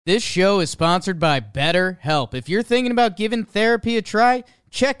This show is sponsored by BetterHelp. If you're thinking about giving therapy a try,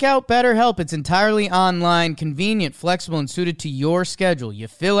 check out BetterHelp. It's entirely online, convenient, flexible, and suited to your schedule. You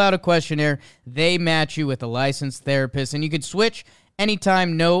fill out a questionnaire, they match you with a licensed therapist, and you can switch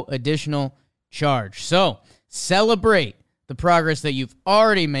anytime, no additional charge. So, celebrate the progress that you've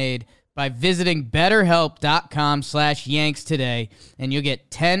already made by visiting betterhelp.com/Yanks today, and you'll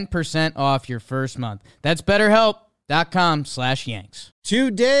get 10% off your first month. That's betterhelp.com/Yanks.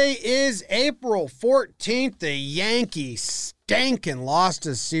 Today is April 14th. The Yankees stank and lost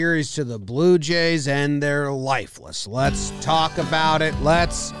a series to the Blue Jays, and they're lifeless. Let's talk about it.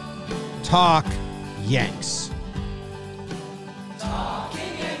 Let's talk Yanks.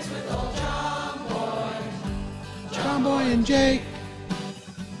 Talking Yanks with old John Boy and Jake.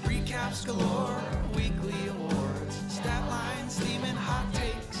 Recaps galore, weekly awards, stat lines, theme, and hot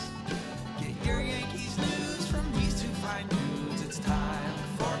takes. Get your Yankees news from these two fine dudes. It's time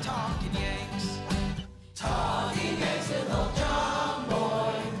for Talking Yanks. Talking Yanks with old John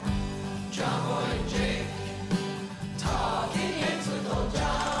Boy and Jake. Talking Yanks with old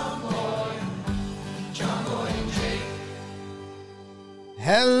John Boy and Jake.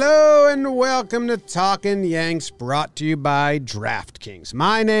 Hello and welcome to Talkin' Yanks, brought to you by DraftKings.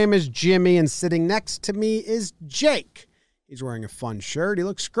 My name is Jimmy, and sitting next to me is Jake. He's wearing a fun shirt. He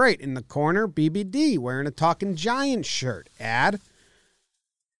looks great. In the corner, BBD, wearing a Talkin' Giants shirt.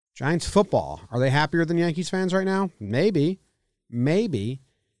 Giants football. Are they happier than Yankees fans right now? Maybe.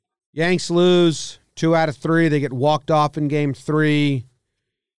 Yanks lose 2 out of 3. They get walked off in game 3.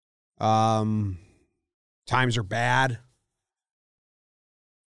 Times are bad.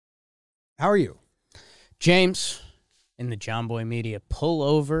 How are you? James, in the John Boy Media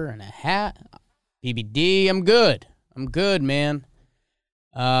pullover and a hat. BBD, I'm good, man.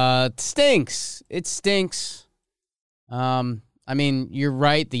 It stinks. I mean, you're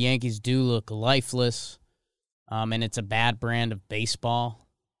right. The Yankees do look lifeless, and it's a bad brand of baseball.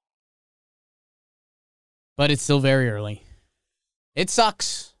 But it's still very early. It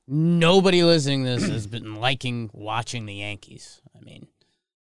sucks. Nobody listening to this has been liking watching the Yankees. I mean,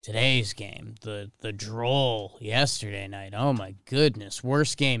 today's game, the droll yesterday night, oh my goodness,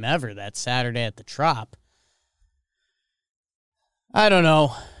 worst game ever that Saturday at the Trop. I don't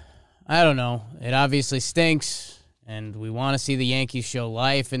know. It obviously stinks, and we want to see the Yankees show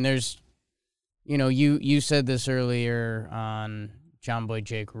life, and there's, you said this earlier on John Boy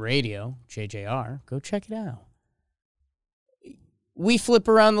Jake Radio, JJR, go check it out. We flip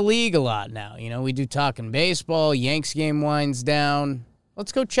around the league a lot now, we do Talking Baseball, Yanks game winds down.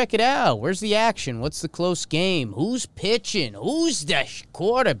 Let's go check it out. Where's the action? What's the close game? Who's pitching? Who's the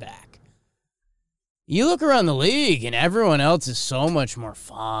quarterback? You look around the league, and everyone else is so much more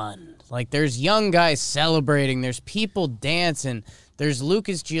fun. Like, there's young guys celebrating. There's people dancing. There's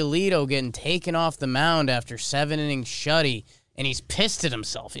Lucas Giolito getting taken off the mound after 7 innings shutty, and he's pissed at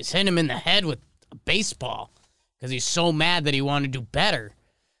himself. He's hitting him in the head with a baseball because he's so mad that he wanted to do better.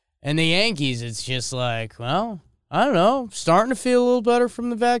 And the Yankees, it's just like, well, I don't know, starting to feel a little better from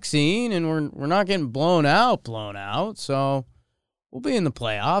the vaccine, and we're not getting blown out, so we'll be in the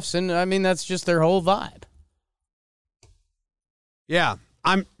playoffs, and I mean, that's just their whole vibe. Yeah,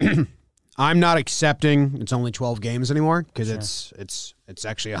 I'm not accepting it's only 12 games anymore, because Sure. it's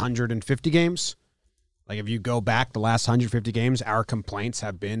actually 150 games. Like, if you go back the last 150 games, our complaints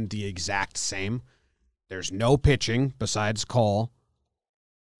have been the exact same. There's no pitching besides Cole.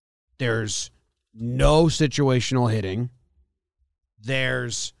 There's no situational hitting.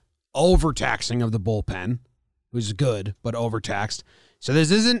 There's overtaxing of the bullpen, who's good, but overtaxed. So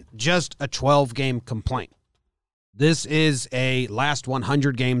this isn't just a 12-game complaint. This is a last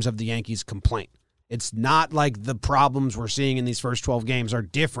 100 games of the Yankees complaint. It's not like the problems we're seeing in these first 12 games are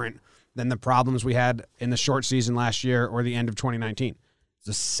different than the problems we had in the short season last year or the end of 2019. It's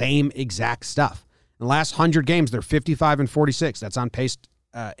the same exact stuff. In the last 100 games, they're 55-46. That's on pace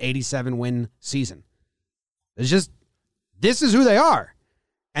 87-win season. It's just, this is who they are.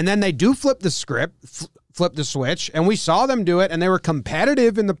 And then they do flip the script, flip the switch, and we saw them do it, and they were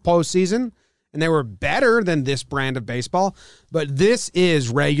competitive in the postseason, and they were better than this brand of baseball. But this is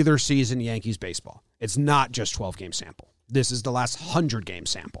regular season Yankees baseball. It's not just 12-game sample. This is the last 100-game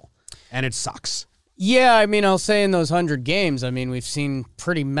sample, and it sucks. Yeah, I mean, I'll say in those 100 games, I mean, we've seen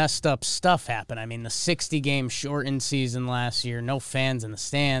pretty messed up stuff happen. I mean, the 60-game shortened season last year, no fans in the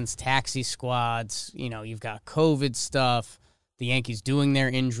stands, taxi squads, you've got COVID stuff, the Yankees doing their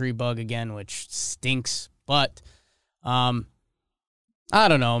injury bug again, which stinks. But I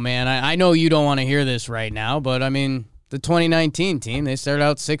don't know, man. I know you don't want to hear this right now, but, I mean, the 2019 team, they started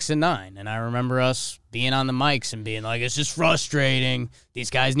out 6-9, and I remember us being on the mics and being like, "It's just frustrating. These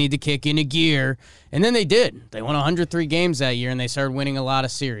guys need to kick into gear," and then they did. They won 103 games that year, and they started winning a lot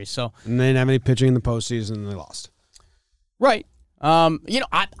of series. So, and they didn't have any pitching in the postseason, and they lost. Right.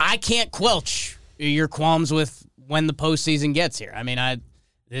 I can't quelch your qualms with when the postseason gets here. I mean,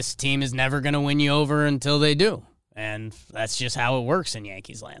 this team is never going to win you over until they do, and that's just how it works in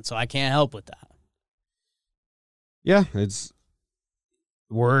Yankees land. So I can't help with that. Yeah, it's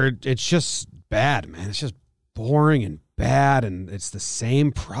just bad, man. It's just boring and bad, and it's the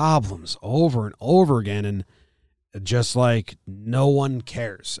same problems over and over again, and just like no one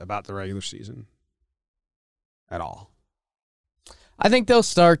cares about the regular season at all. I think they'll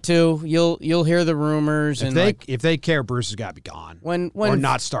start to. You'll hear the rumors, if they care, Bruce has got to be gone or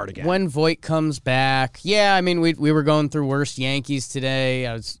not start again. When Voit comes back, yeah. I mean, we were going through worst Yankees today.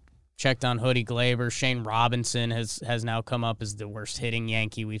 I was checked on Hoodie Glaber. Shane Robinson has now come up as the worst hitting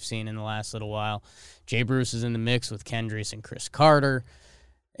Yankee we've seen in the last little while. Jay Bruce is in the mix with Kendricks and Chris Carter.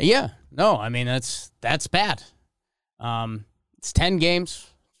 Yeah, no, I mean that's bad. It's 10 games.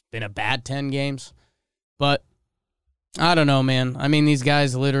 It's been a bad 10 games, but I don't know, man. I mean, these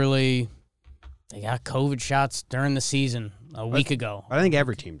guys literally they got COVID shots during the season a week ago. I think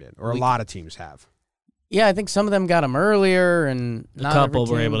every team did, or a lot of teams have. Yeah, I think some of them got them earlier, and a couple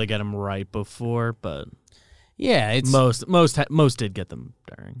were able to get them right before, but yeah, it's most did get them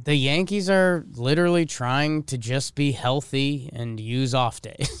during. The Yankees are literally trying to just be healthy and use off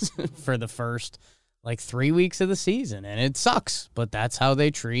days for the first 3 weeks of the season, and it sucks, but that's how they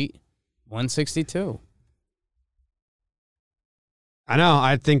treat 162. I know.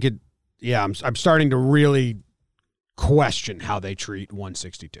 I think it. Yeah, I'm starting to really question how they treat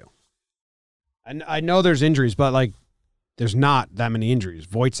 162. And I know there's injuries, but there's not that many injuries.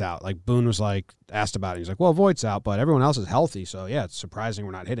 Voigt's out. Boone was asked about it. He's like, well, Voigt's out, but everyone else is healthy. So yeah, it's surprising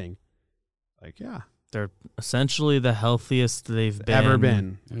we're not hitting. Yeah, they're essentially the healthiest they've ever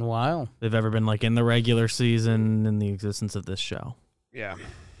been in a while. They've ever been in the regular season in the existence of this show. Yeah,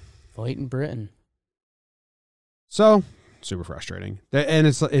 Voigt in Britain. So super frustrating, and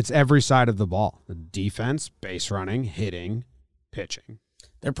it's every side of the ball: the defense, base running, hitting, pitching.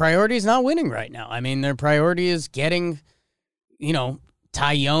 Their priority is not winning right now. I mean, their priority is getting,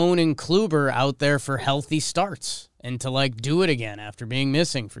 Tyone and Kluber out there for healthy starts and to do it again after being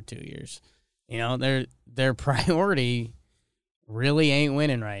missing for 2 years. Their priority really ain't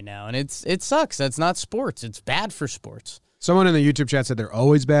winning right now, and it sucks. That's not sports. It's bad for sports. Someone in the YouTube chat said they're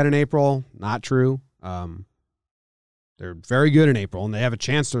always bad in April. Not true. They're very good in April, and they have a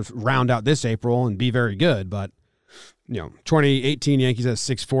chance to round out this April and be very good, but 2018 Yankees had a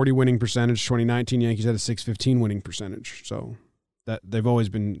 640 winning percentage. 2019 Yankees had a 615 winning percentage. So that they've always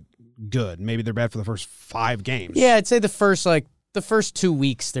been good. Maybe they're bad for the first 5 games. Yeah, I'd say the first 2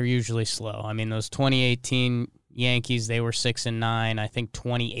 weeks they're usually slow. I mean, those 2018 Yankees, they were 6-9. I think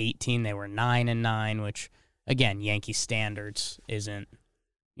 2018 they were 9-9, which again, Yankee standards isn't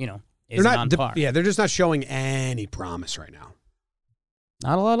on par. Yeah, they're just not showing any promise right now.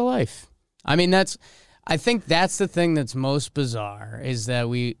 Not a lot of life. I mean, I think that's the thing that's most bizarre is that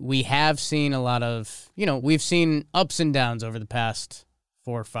we have seen a lot of, we've seen ups and downs over the past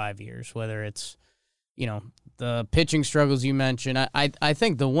 4 or 5 years, whether it's, the pitching struggles you mentioned. I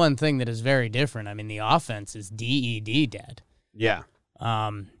think the one thing that is very different, I mean, the offense is DED dead. Yeah.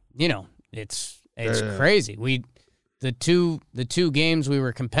 It's crazy. The two games we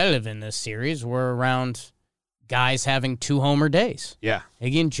were competitive in this series were around guys having 2 homer days. Yeah.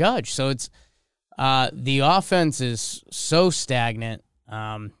 Higgy and Judge. So it's, the offense is so stagnant.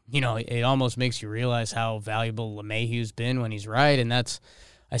 It almost makes you realize how valuable LeMahieu's been when he's right. And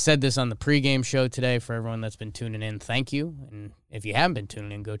I said this on the pregame show today for everyone that's been tuning in. Thank you. And if you haven't been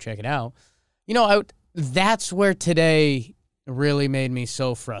tuning in, go check it out. That's where today really made me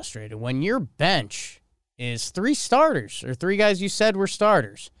so frustrated. When your bench is 3 starters or 3 guys you said were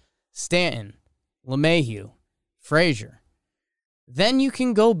starters, Stanton, LeMahieu, Frazier, then you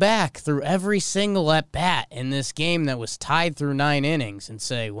can go back through every single at-bat in this game that was tied through 9 innings and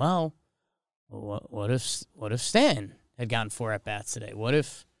say, well, what if Stanton had gotten 4 at-bats today? What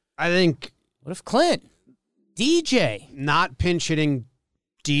if Clint, DJ? Not pinch hitting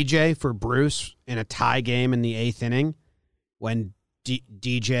DJ for Bruce in a tie game in the 8th inning when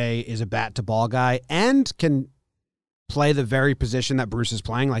DJ is a bat-to-ball guy and can play the very position that Bruce is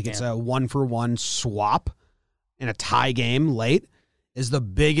playing, it's a 1-for-1 swap in a tie game late, is the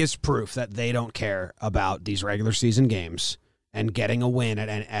biggest proof that they don't care about these regular season games and getting a win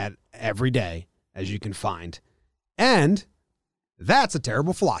at every day as you can find. And that's a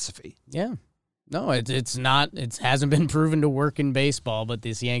terrible philosophy. Yeah. No, it's not. It hasn't been proven to work in baseball, but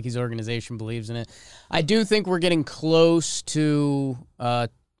this Yankees organization believes in it. I do think we're getting close to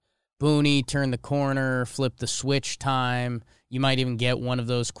Booney turn the corner, flip the switch time. You might even get one of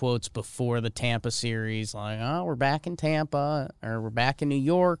those quotes before the Tampa series, like, oh, we're back in Tampa, or we're back in New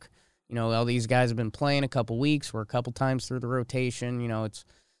York. You know, all these guys have been playing a couple weeks. We're a couple times through the rotation. You know, it's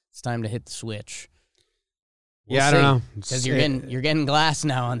time to hit the switch. I don't know. Because you're getting Glass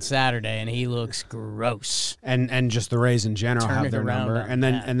now on Saturday, and he looks gross. And just the Rays in general Turn have it their around number. on And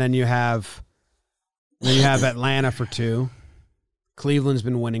that. then you have Atlanta for 2. Cleveland's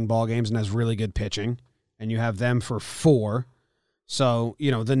been winning ball games and has really good pitching. And you have them for 4. So,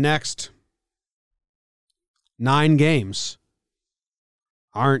 you know, the next 9 games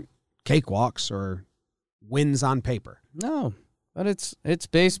aren't cakewalks or wins on paper. No, but it's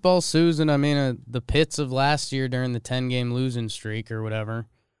baseball, Susan. I mean, the pits of last year during the 10-game losing streak or whatever,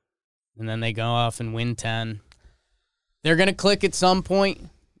 and then they go off and win 10. They're going to click at some point,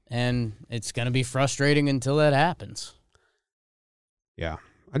 and it's going to be frustrating until that happens. Yeah.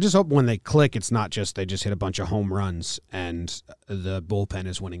 I just hope when they click, it's not just they just hit a bunch of home runs and the bullpen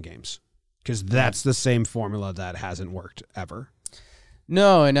is winning games, because that's the same formula that hasn't worked ever.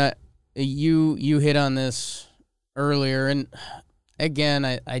 No, and you hit on this earlier, and again,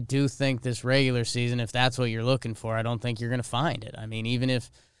 I do think this regular season, if that's what you're looking for, I don't think you're going to find it. I mean, if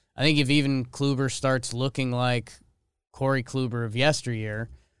even Kluber starts looking like Corey Kluber of yesteryear,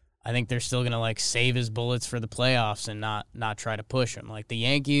 I think they're still going to like save his bullets for the playoffs and not try to push him. Like the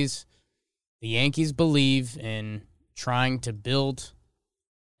Yankees believe in trying to build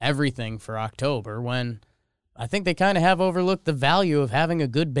everything for October, when I think they kind of have overlooked the value of having a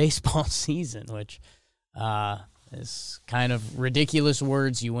good baseball season, which is kind of ridiculous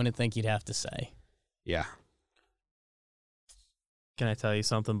words you wouldn't think you'd have to say. Yeah. Can I tell you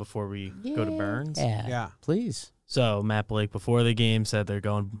something before we go to Burns? Yeah. Please. So Matt Blake before the game said they're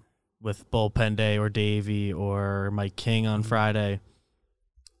going with bullpen day or Davey or Mike King on Friday.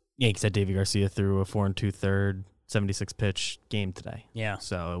 Yankees had Davey Garcia threw a 4 2/3, 76 pitch game today. Yeah.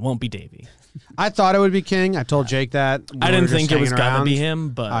 So it won't be Davey. I thought it would be King. I told Jake that. I didn't think it was going gonna be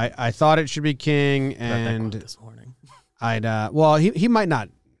him, but I thought it should be King, read that and quote this morning. he might not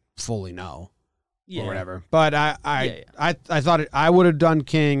fully know Yeah. or whatever. But I Yeah. thought I would have done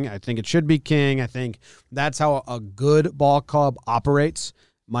King. I think it should be King. I think that's how a good ball club operates.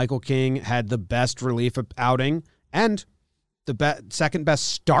 Michael King had the best relief outing and the second best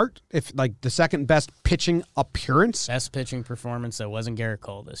start, if like the second best pitching appearance. Best pitching performance that wasn't Garrett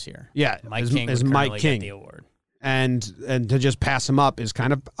Cole this year. Yeah, Mike is King would Mike currently King. get the award. And to just pass him up is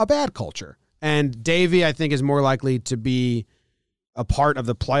kind of a bad culture. And Davey, I think, is more likely to be a part of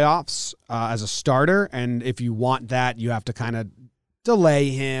the playoffs as a starter. And if you want that, you have to kind of delay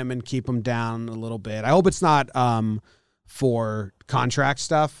him and keep him down a little bit. I hope it's not for contract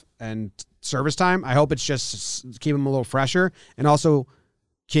stuff and service time. I hope it's just keep him a little fresher. And also,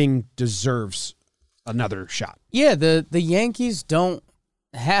 King deserves another shot. Yeah, the Yankees don't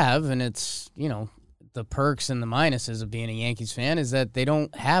have, and it's, you know, the perks and the minuses of being a Yankees fan is that they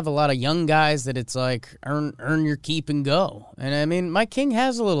don't have a lot of young guys that it's like earn your keep and go. And I mean, Mike King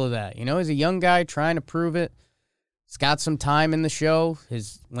has a little of that. You know, he's a young guy trying to prove it. He's got some time in the show.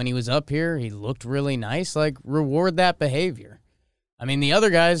 When he was up here, he looked really nice. Like, reward that behavior. I mean, the other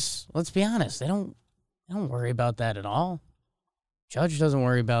guys, let's be honest, they don't worry about that at all. Judge doesn't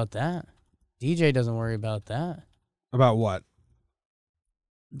worry about that. DJ doesn't worry about that. About what?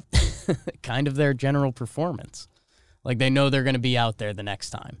 Kind of their general performance. Like, they know they're going to be out there the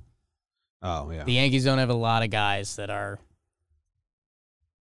next time. Oh, yeah. The Yankees don't have a lot of guys that are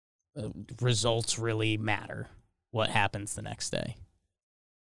results really matter. What happens the next day.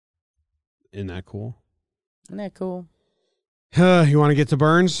 Isn't that cool? Isn't that cool? You want to get to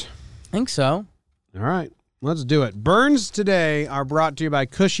Burns? I think so. All right, let's do it. Burns today are brought to you by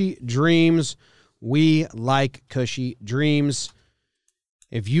Cushy Dreams. We like Cushy Dreams.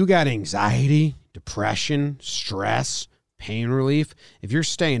 If you got anxiety, depression, stress, pain relief, if you're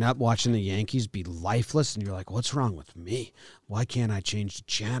staying up watching the Yankees be lifeless and you're like, what's wrong with me? Why can't I change the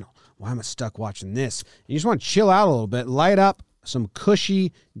channel? Why am I stuck watching this? And you just want to chill out a little bit, light up some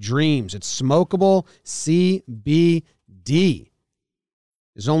Cushy Dreams. It's smokable CBD.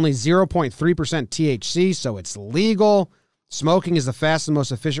 There's only 0.3% THC, so it's legal. Smoking is the fastest and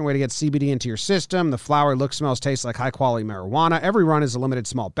most efficient way to get CBD into your system. The flower looks, smells, tastes like high-quality marijuana. Every run is a limited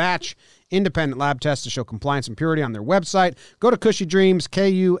small batch. Independent lab tests to show compliance and purity on their website. Go to Cushy Dreams,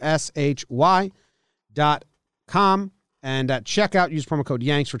 KUSHY.com. And at checkout, use promo code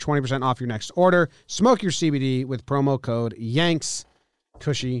YANKS for 20% off your next order. Smoke your CBD with promo code YANKS.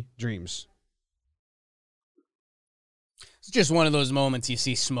 Cushy Dreams. It's just one of those moments you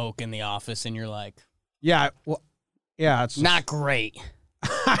see smoke in the office and you're like, Yeah, well, yeah, it's not great.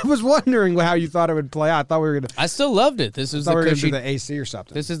 I was wondering how you thought it would play out. I thought we were gonna. I still loved it. This is thought the we were gonna cushy, do the AC or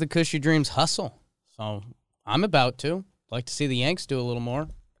something. this is the Cushy Dreams hustle. So I'm about to. Like to see the Yanks do a little more.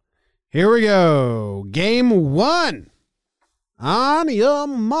 Here we go. Game 1. On your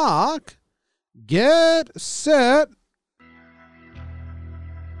mark, get set,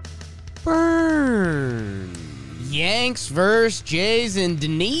 burn. Yanks versus Jays in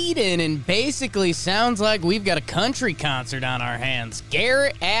Dunedin, and basically sounds like we've got a country concert on our hands.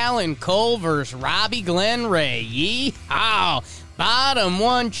 Garrett Allen Cole versus Robbie Glenn Ray. Yee-haw! Bottom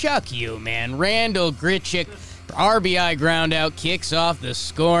one, Chuck you, man. Randall Gritchick, RBI ground out, kicks off the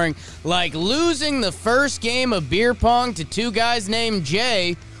scoring. Like losing the first game of beer pong to two guys named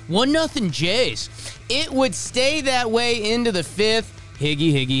Jay. 1-0 Jays. It would stay that way into the fifth.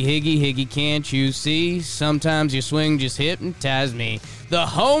 Higgy, can't you see? Sometimes your swing just hypnotized me. The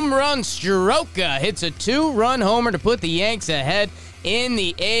home run Stroka hits a 2-run homer to put the Yanks ahead in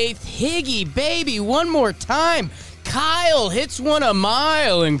the eighth. Higgy, baby, one more time. Kyle hits one a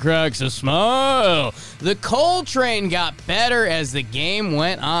mile and cracks a smile. The Cole train got better as the game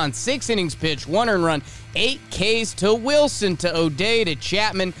went on. 6 innings pitched, 1 earned run, 8 Ks to Wilson, to O'Day, to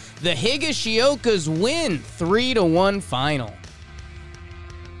Chapman. The Higashiokas win 3-1 final.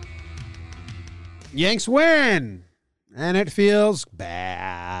 Yanks win, and it feels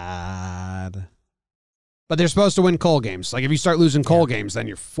bad. But they're supposed to win Cole games. Like, if you start losing Cole games, then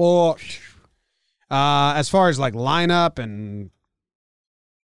you're fucked. As far as, like, lineup and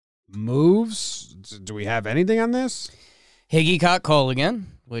moves, do we have anything on this? Higgy caught Cole again,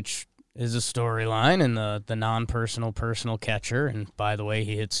 which is a storyline, and the non-personal personal catcher. And by the way,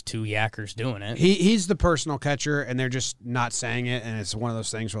 he hits 2 yackers doing it. He's the personal catcher, and they're just not saying it, and it's one of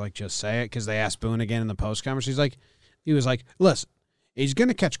those things where, like, just say it, because they asked Boone again in the post-conference. He was like, listen, he's going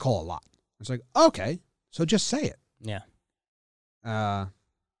to catch Cole a lot. It's like, okay, so just say it. Yeah.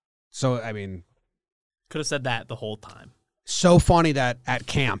 So, I mean, Could have said that the whole time. so funny that at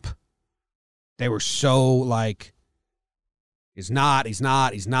camp, they were so, like, he's not. And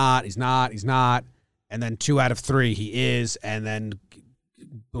then 2 out of 3, he is. And then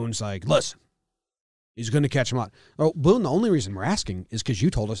Boone's like, listen, he's going to catch him a lot. Oh, Boone, the only reason we're asking is because you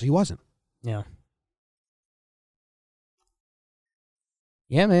told us he wasn't. Yeah.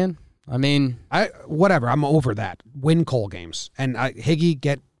 Yeah, man. I mean, Whatever. I'm over that. Win Cole games. And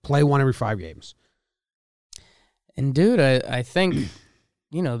Higgy play 1 every 5 games. and dude, I think,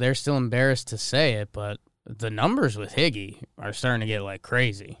 they're still embarrassed to say it, but the numbers with Higgy are starting to get, like,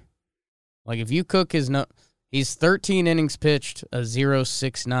 crazy. Like, if you cook he's 13 innings pitched, a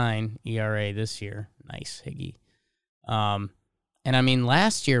 0.69 ERA this year. Nice, Higgy. And, I mean,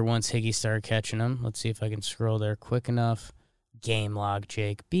 last year, once Higgy started catching him, let's see if I can scroll there quick enough. Game log,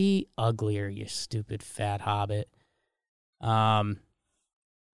 Jake. Be uglier, you stupid fat hobbit. That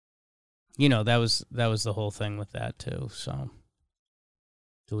was the whole thing with that, too, so...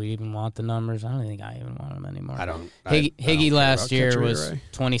 Do we even want the numbers? I don't think I even want them anymore. I don't. Higgy last year catcher was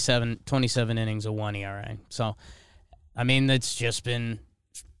ERA. 27 innings of 1 ERA. So, I mean, it's just been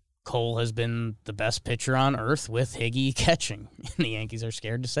Cole has been the best pitcher on earth with Higgy catching. And the Yankees are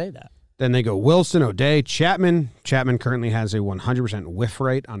scared to say that. Then they go Wilson, O'Day, Chapman. Chapman currently has a 100% whiff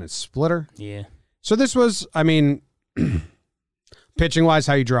rate on his splitter. Yeah. So this was, I mean, pitching-wise,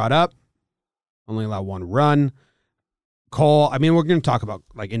 how you draw it up. Only allow 1 run. Cole, I mean, we're going to talk about,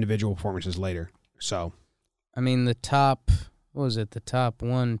 like, individual performances later. So, I mean, the top, what was it? The top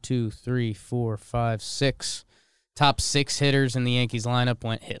 1, 2, 3, 4, 5, 6. Top 6 hitters in the Yankees lineup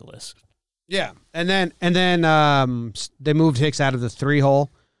went hitless. yeah. And then they moved Hicks out of the 3-hole,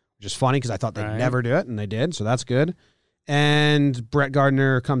 which is funny because I thought they'd Right. never do it, and they did, so that's good. And Brett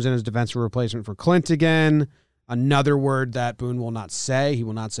Gardner comes in as defensive replacement for Clint again. Another word that Boone will not say. He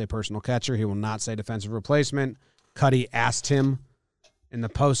will not say personal catcher. He will not say defensive replacement. Cuddy asked him in the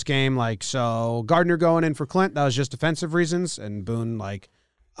post game, like, so Gardner going in for Clint, that was just defensive reasons. And Boone, like,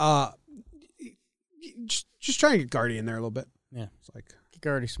 just trying to get Gardy in there a little bit. Yeah. It's like, Get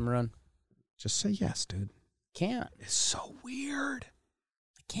Gardy some run. just say yes, dude. Can't. It's so weird.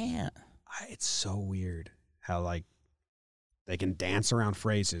 I can't. It's so weird how, like, they can dance around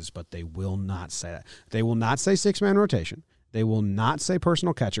phrases, but they will not say that. They will not say 6-man rotation. They will not say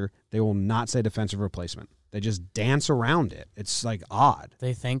personal catcher. They will not say defensive replacement. They just dance around it. It's, like, odd.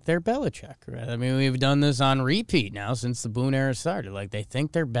 They think they're Belichick, right? I mean, we've done this on repeat now since the Boone era started. Like, they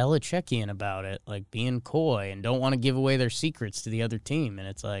think they're Belichickian about it, like being coy and don't want to give away their secrets to the other team. And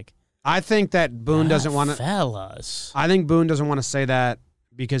it's like, I think that Boone doesn't want to. Fellas. I think Boone doesn't want to say that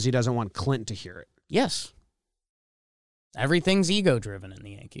because he doesn't want Clint to hear it. Yes. Everything's ego-driven in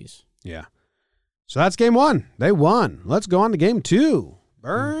the Yankees. Yeah. So that's game 1. They won. Let's go on to game 2.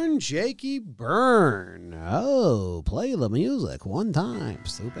 Burn, Jakey, burn. Oh, play the music one time,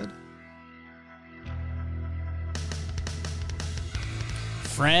 stupid.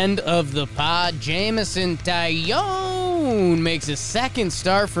 Friend of the pod, Jamison Tyone makes a second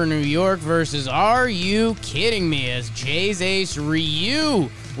start for New York versus Are You Kidding Me? As Jay's ace Ryu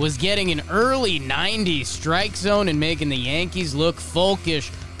was getting an early 90s strike zone and making the Yankees look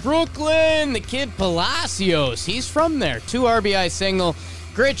folkish. Brooklyn, the kid Palacios, he's from there. 2 RBI single.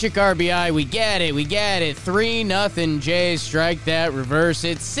 Grichuk RBI, we get it. 3-0 Jays, strike that, reverse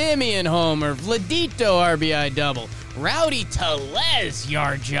it. Simeon homer, Vladito RBI double. Rowdy Tellez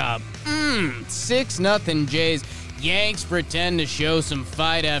yard job. 6-0 Jays. Yanks pretend to show some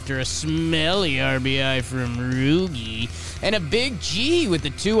fight after a smelly RBI from Rugi. And a big G with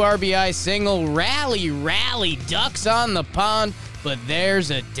the 2 RBI single. Rally, ducks on the pond, but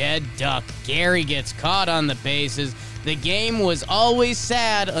there's a dead duck. Gary gets caught on the bases. The game was always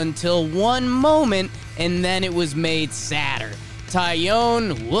sad until one moment, and then it was made sadder.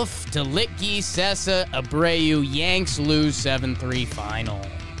 Tyone, woof, Talitki, Sessa, Abreu, Yanks lose 7-3 final.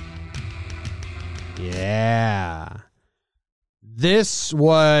 Yeah. This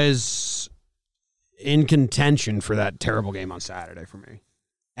was in contention for that terrible game on Saturday for me.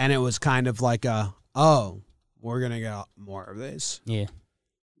 And it was kind of like we're going to get more of this. Yeah.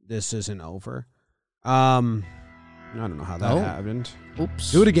 This isn't over. I don't know how that happened.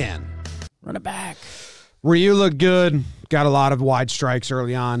 Oops. Do it again. Run it back. Ryu looked good. Got a lot of wide strikes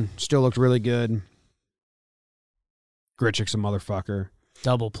early on. Still looked really good. Grichuk's a motherfucker.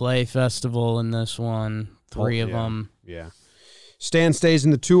 Double play festival in this one. 3 of them. Yeah. Stan stays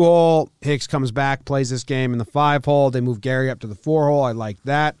in the 2-hole. Hicks comes back, plays this game in the 5-hole. They move Gary up to the 4-hole. I like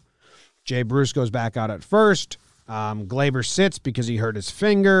that. Jay Bruce goes back out at first. Glaber sits because he hurt his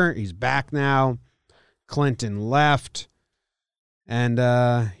finger. He's back now. Clinton left. And,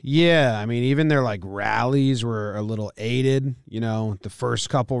 even their, rallies were a little aided. The first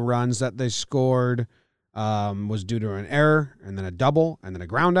couple runs that they scored was due to an error, and then a double, and then a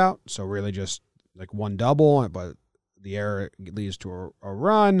ground out. So really just, one double, but the error leads to a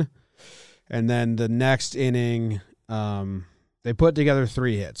run. And then the next inning, they put together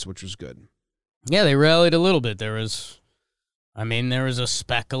 3 hits, which was good. Yeah, they rallied a little bit. There was a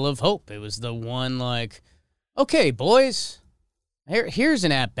speckle of hope. It was the one okay, boys, here's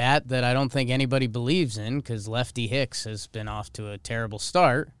an at-bat that I don't think anybody believes in because Lefty Hicks has been off to a terrible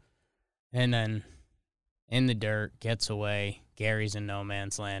start. And then in the dirt, gets away. Gary's in no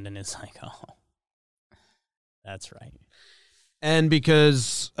man's land, and it's that's right. And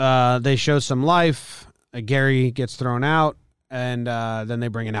because they show some life, Gary gets thrown out. And then they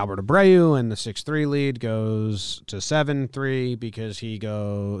bring in Albert Abreu, and the 6-3 lead goes to 7-3 because he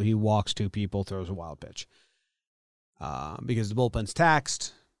walks 2 people, throws a wild pitch. Because the bullpen's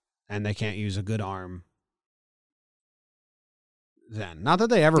taxed, and they can't use a good arm then. Not that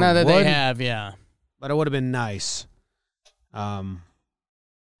they ever would. Not that they have, yeah. But it would have been nice.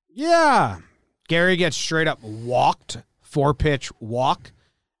 Yeah. Gary gets straight up walked, 4-pitch walk,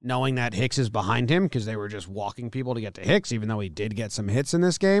 knowing that Hicks is behind him because they were just walking people to get to Hicks, even though he did get some hits in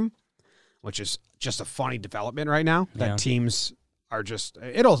this game, which is just a funny development right now that teams are just –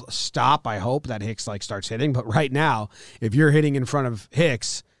 it'll stop, I hope, that Hicks starts hitting. But right now, if you're hitting in front of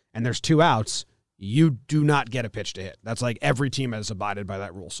Hicks and there's 2 outs, you do not get a pitch to hit. That's every team has abided by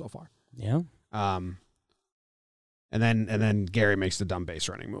that rule so far. Yeah. And then Gary makes the dumb base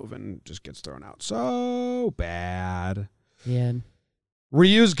running move and just gets thrown out. So bad. Yeah.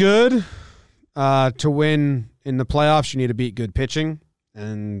 Ryu's good. To win in the playoffs, you need to beat good pitching,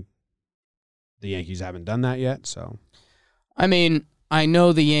 and the Yankees haven't done that yet. So, I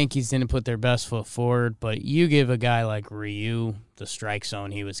know the Yankees didn't put their best foot forward, but you give a guy like Ryu the strike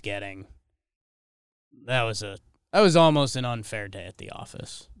zone he was getting. That was almost an unfair day at the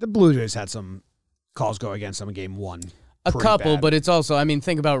office. The Blue Jays had some calls go against them in game 1. A couple, bad. But it's also,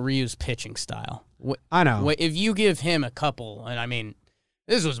 think about Ryu's pitching style. I know. If you give him a couple, and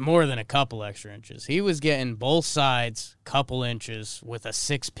this was more than a couple extra inches. He was getting both sides, couple inches with a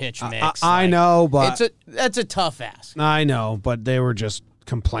 6-pitch mix. I know, but that's a tough ask. I know, but they were just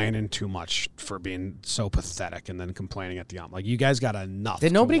complaining too much for being so pathetic, and then complaining at the ump. You guys got enough.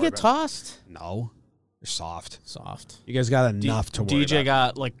 Did nobody get tossed? No, they're soft. Soft. You guys got enough to worry DJ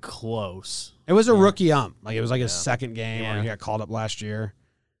about. got Close. It was a rookie ump. It was his second game, Yeah. where he got called up last year.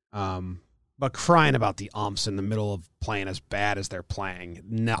 But crying about the umps in the middle of playing as bad as they're playing,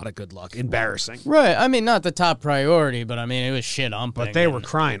 not a good look. Embarrassing. Right. I mean, not the top priority, but I mean, it was shit umping. But they were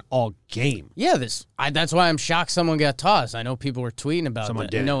crying all game. Yeah, that's why I'm shocked someone got tossed. I know people were tweeting about Someone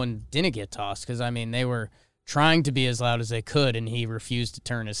that. did. No one didn't get tossed because, I mean, they were trying to be as loud as they could, and he refused to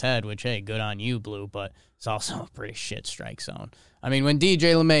turn his head, which, hey, good on you, Blue, but it's also a pretty shit strike zone. I mean, when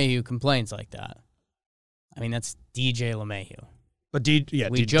DJ LeMahieu complains like that, I mean, that's DJ LeMahieu. But We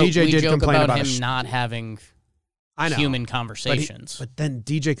DJ did joke complain about him not having human conversations. But then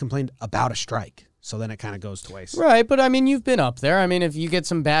DJ complained about a strike, so then it kind of goes to waste. Right, but I mean, you've been up there. I mean, if you get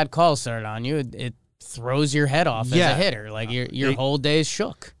some bad calls started on you, it throws your head off as a hitter. Like your whole day's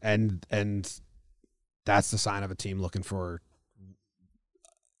shook. And that's the sign of a team looking for.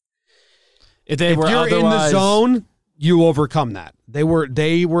 If you're in the zone, you overcome that. They're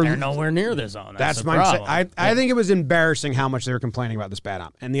nowhere near the zone. That's the my problem. I think it was embarrassing how much they were complaining about this bad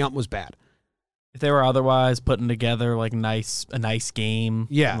ump, and the ump was bad. If they were otherwise putting together like a nice game,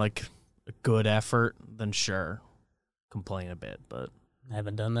 like a good effort, then sure, complain a bit. But I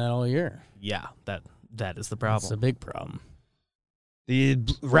haven't done that all year. yeah, that is the problem. That's a big problem. The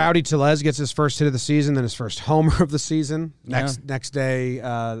Rowdy Tellez gets his first hit of the season, then his first homer of the season. Next day,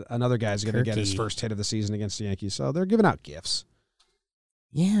 another guy's going to get his first hit of the season against the Yankees. So they're giving out gifts.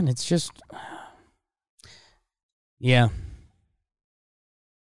 Yeah, and it's just, yeah.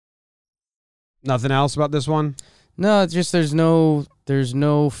 Nothing else about this one? No, it's just there's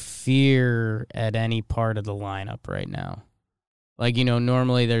no fear at any part of the lineup right now. Like,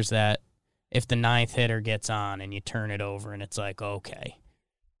 normally there's that, if the ninth hitter gets on and you turn it over and it's like, okay,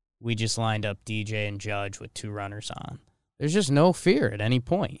 we just lined up DJ and Judge with 2 runners on. There's just no fear at any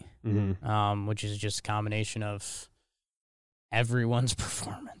point, which is just a combination of everyone's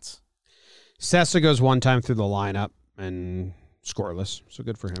performance. Sessa goes one time through the lineup and scoreless, so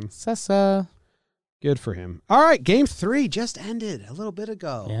good for him. Sessa. Good for him. All right, Game 3 just ended a little bit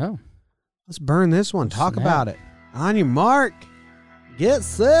ago. Yeah. Let's burn this one. Talk about it. On your mark. Get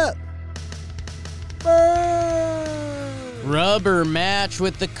set. Rubber match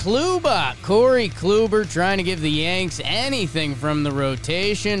with the Kluber. Corey Kluber trying to give the Yanks anything from the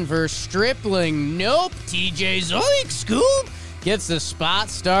rotation versus Stripling. Nope. TJ Zoik scoop gets the spot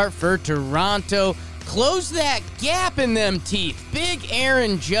start for Toronto. Close that gap in them teeth. Big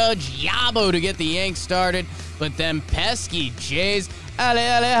Aaron Judge Yabo to get the Yanks started, but them pesky Jays.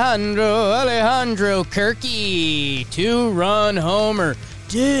 Alejandro Kirky, 2-run homer.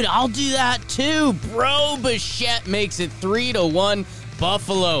 Dude, I'll do that too. Bro, Bichette makes it 3-1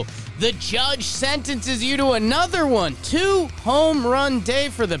 Buffalo. The judge sentences you to another one. 2-home run day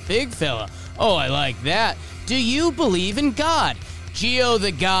for the big fella. Oh, I like that. Do you believe in God? Gio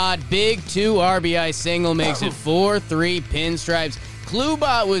the God, big 2 RBI single makes it 4-3 pinstripes.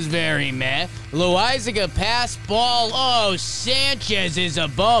 Klubot was very meh. Loizaga pass ball. Oh, Sanchez is a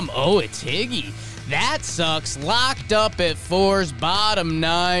bum. Oh, it's Higgy. That sucks. Locked up at 4's bottom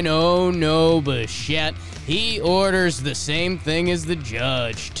 9. Oh no, Bichette. He orders the same thing as the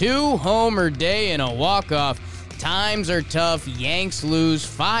judge. 2-homer day and a walk-off. Times are tough. Yanks lose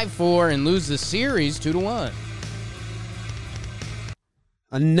 5-4 and lose the series 2-1.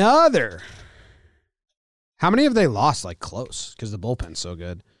 Another. How many have they lost, like, close? Because the bullpen's so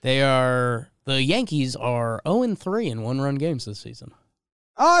good. The Yankees are 0-3 in 1-run games this season.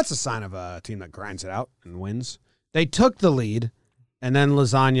 Oh, it's a sign of a team that grinds it out and wins. They took the lead, and then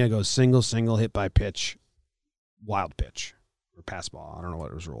Lasagna goes single, hit by pitch, wild pitch, or pass ball. I don't know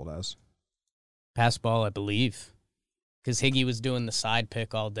what it was ruled as. Pass ball, I believe. Because Higgy was doing the side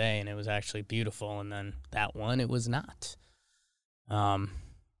pick all day, and it was actually beautiful, and then that one, it was not.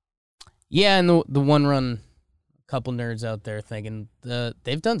 Yeah, and the 1-run, couple nerds out there thinking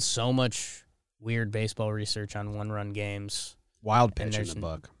they've done so much weird baseball research on 1-run games. Wild pitch in the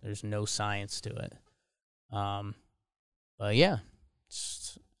book. There's no science to it. But yeah,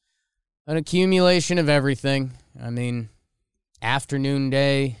 it's an accumulation of everything. I mean, afternoon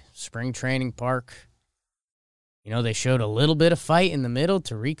day, spring training park. They showed a little bit of fight in the middle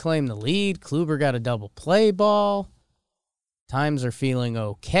to reclaim the lead. Kluber got a double play ball. Times are feeling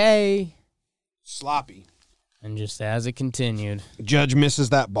okay. Sloppy. And just as it continued. Judge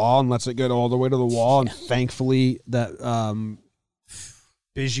misses that ball and lets it go all the way to the wall, and thankfully that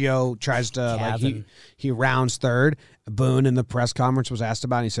Biggio tries to, he rounds third. Boone in the press conference was asked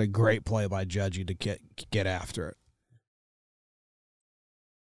about it, and he said, great play by Judgy to get after it.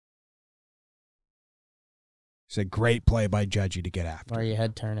 He said, great play by Judgy to get after it. Why are your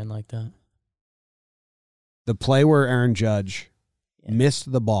head turning like that? The play where Aaron Judge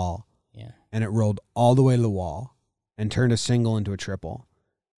missed the ball, and it rolled all the way to the wall and turned a single into a triple.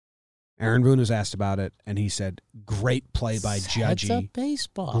 Aaron Boone was asked about it, and he said, "Great play by Heads Judgy. up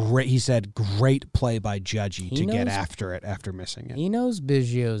baseball. Great." He said, "Great play by Judgy He to get knows- after it after missing it." He knows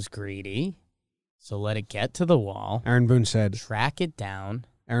Biggio's greedy, so let it get to the wall. Aaron Boone said, Track it down.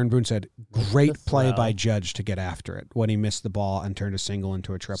 "Great play throw. by Judge to get after it when he missed the ball and turned a single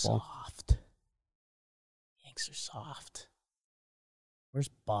into a triple." Soft. Yanks are soft. Where's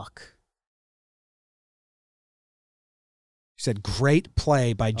Buck? He said, "Great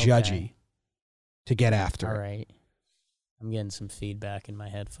play by Okay. Judgy to get after All it." right. I'm getting some feedback in my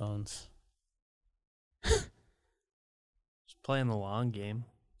headphones. Just playing the long game.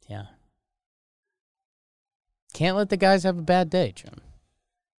 Yeah. Can't let the guys have a bad day, Jim.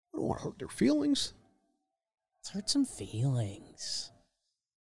 I don't want to hurt their feelings. Let's hurt some feelings.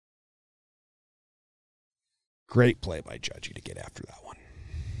 Great play by Judgy to get after that one.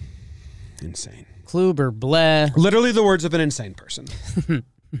 Insane. Kluber, bleh. Literally the words of an insane person.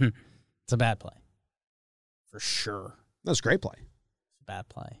 It's a bad play. For sure. That was a great play. It's a bad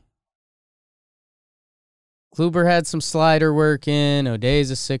play. Kluber had some slider work in.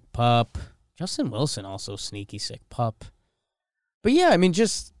 O'Day's a sick pup. Justin Wilson also sneaky sick pup. But yeah, I mean,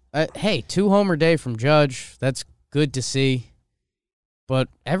 just, hey, 2-homer day from Judge. That's good to see. But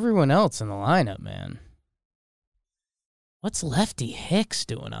everyone else in the lineup, man. What's Lefty Hicks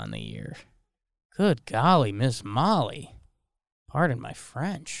doing on the year? Good golly, Miss Molly. Pardon my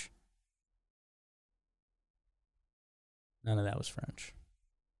French. None of that was French.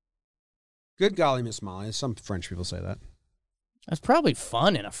 Good golly, Miss Molly. Some French people say that. That's probably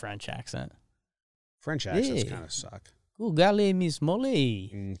fun in a French accent. French accents Yeah. kind of suck. Good golly, Miss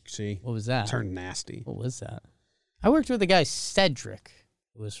Molly. See? What was that? Turned nasty. What was that? I worked with a guy, Cedric,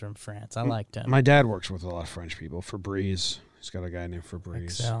 who was from France. I liked him. My dad works with a lot of French people. Febreze. He's got a guy named Febreze.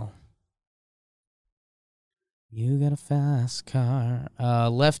 Excel. You got a fast car.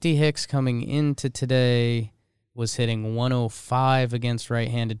 Lefty Hicks coming into today was hitting 105 against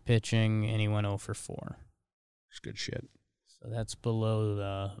right-handed pitching, and he went 0 for 4. It's good shit. So that's below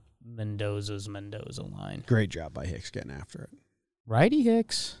the Mendoza line. Great job by Hicks getting after it. Righty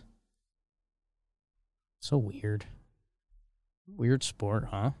Hicks. So weird. Weird sport,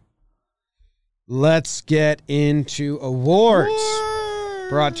 huh? Let's get into awards.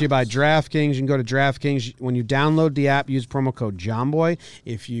 Brought to you by DraftKings. You can go to DraftKings. When you download the app, use promo code JOHNBOY.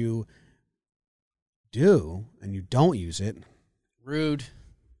 If you do and you don't use it, Rude.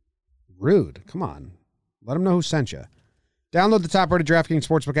 Come on. Let them know who sent you. Download the top-rated DraftKings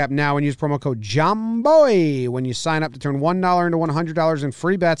Sportsbook app now and use promo code JOHNBOY when you sign up to turn $1 into $100 in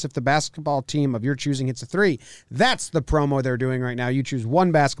free bets if the basketball team of your choosing hits a 3. That's the promo they're doing right now. You choose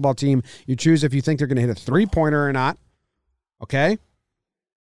one basketball team. You choose if you think they're going to hit a three-pointer or not. Okay?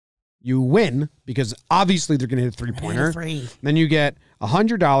 You win because obviously they're going to hit a three-pointer. Then you get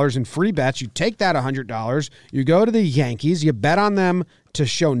 $100 in free bets. You take that $100. You go to the Yankees. You bet on them to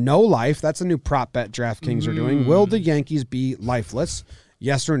show no life. That's a new prop bet DraftKings are doing. Will the Yankees be lifeless?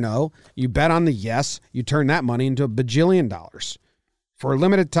 Yes or no? You bet on the yes. You turn that money into $1 bajillion. For a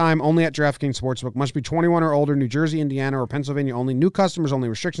limited time, only at DraftKings Sportsbook. Must be 21 or older, New Jersey, Indiana, or Pennsylvania only. New customers only.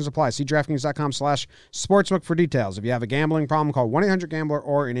 Restrictions apply. See DraftKings.com/sportsbook for details. If you have a gambling problem, call 1-800-GAMBLER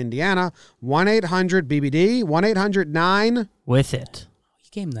or in Indiana, 1-800-BBD, 1-800-9. With it. You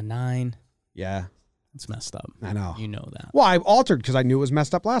gave him the 9. Yeah, It's messed up. I know. You know that. Well, I altered because I knew it was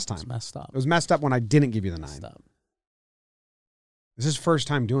messed up last time. It's messed up. It was messed up when I didn't give you the 9. Messed up. This is his first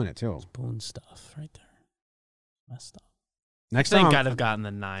time doing it, too. Boone stuff right there. Messed up. Next I think time. I'd have gotten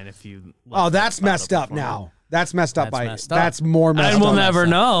the 9 if you. Oh, that's left messed that up before me. now. That's messed up. That's messed up. That's more messed And up. we'll never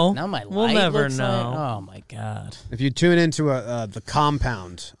know. Now my We'll light never looks know. Like, oh my god. If you tune into The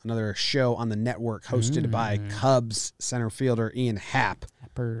Compound, another show on the network hosted by Cubs center fielder Ian Happ,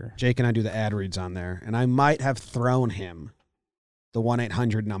 Pepper. Jake and I do the ad reads on there, and I might have thrown him the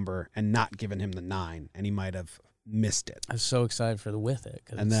 1-800 number and not given him the 9, and he might have missed it. I was so excited for the with it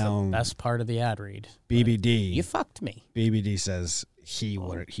because And it's now- the best part of the ad read. BBD. You fucked me. BBD says he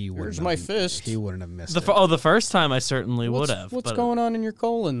wouldn't. Here's my fist. He wouldn't have missed The it. the first time I certainly would have. What's but going on in your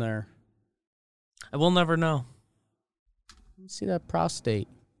colon there? I will never know. Let me see that prostate.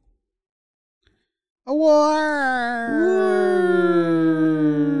 Award.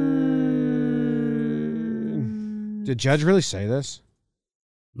 Did Judge really say this?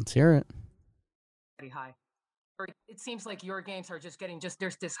 Let's hear it. Pretty high. Or it seems like your games are just getting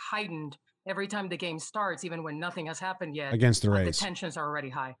there's this heightened every time the game starts, even when nothing has happened yet. Against the The Rays. tensions are already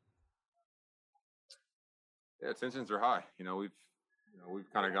high. Yeah, tensions are high.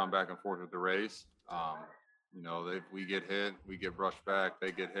 We've kind of gone back and forth with the Rays. We get hit, we get rushed back.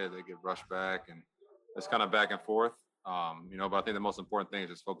 They get hit, they get rushed back, and it's kind of back and forth. But I think the most important thing is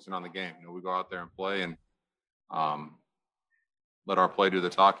just focusing on the game. We go out there and play and let our play do the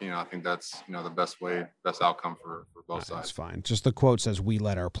talking. I think that's, the best outcome for both sides. That's fine. Just the quote says, we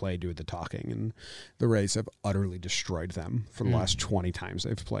let our play do the talking, and the Rays have utterly destroyed them for the last 20 times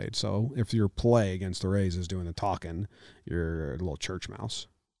they've played. So if your play against the Rays is doing the talking, you're a little church mouse.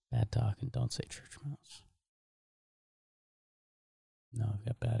 Bad talking. Don't say church mouse. No, I've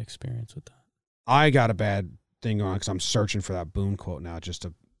got bad experience with that. I got a bad thing going on because I'm searching for that Boone quote now just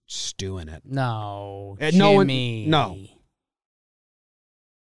to stew in it. No, Jimmy. No.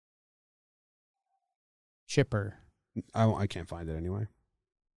 Chipper. I can't find it anyway.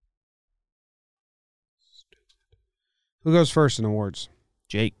 Who goes first in awards?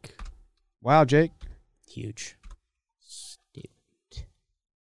 Jake. Wow, Jake. Huge. Stupid.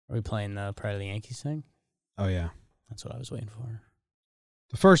 Are we playing the Pride of the Yankees thing? Oh, yeah. That's what I was waiting for.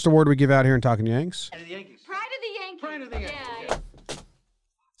 The first award we give out here in Talking Yanks. Pride of the Yankees. Pride of the Yankees. Yeah.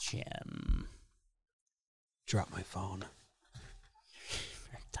 Jim. Drop my phone.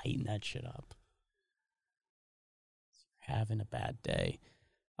 Tighten that shit up. Having a bad day.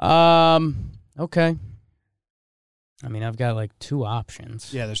 Okay. I mean, I've got like two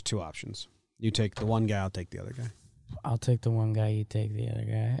options. Yeah, there's two options. You take the one guy, I'll take the other guy. I'll take the one guy, you take the other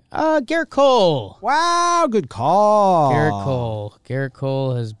guy. Garrett Cole. Wow, good call. Garrett Cole. Garrett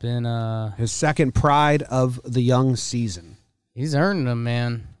Cole has been his second Pride of the Young season. He's earned them,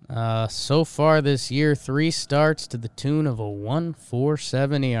 man. So far this year, 3 starts to the tune of a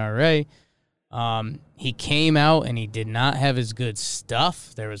 1.47 ERA. He came out and he did not have his good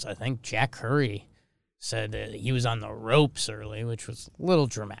stuff. There was, I think, Jack Curry said that he was on the ropes early, which was a little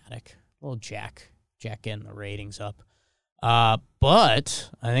dramatic. A little Jack getting the ratings up. But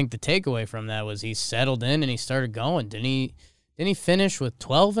I think the takeaway from that was he settled in and he started going. Didn't he finish with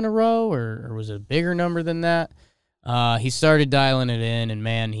 12 in a row, or was it a bigger number than that? He started dialing it in, and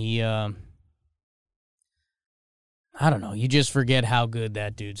man, he I don't know. You just forget how good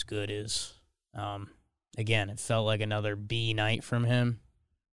that dude's good is. Again, it felt like another B night from him,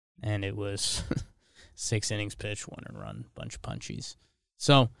 and it was 6 innings pitched, 1 run, bunch of punchies.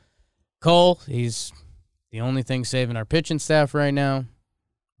 So, Cole, he's the only thing saving our pitching staff right now.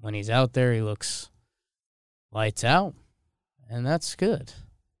 When he's out there, he looks lights out, and that's good,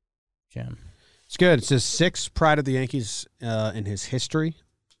 Jim. It's good. It's his 6th Pride of the Yankees in his history.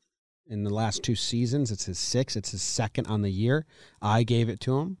 In the last 2 seasons, it's his 6th. It's his 2nd on the year. I gave it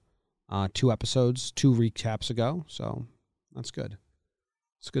to him 2 episodes, 2 recaps ago. So that's good.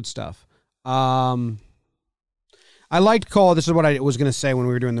 It's good stuff. I liked Cole. This is what I was going to say when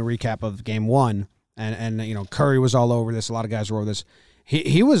we were doing the recap of Game 1. And Curry was all over this. A lot of guys were over this.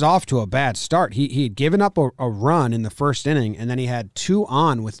 He was off to a bad start. He had given up a run in the first inning, and then he had 2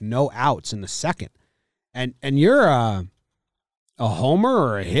 on with no outs in the second. And you're a homer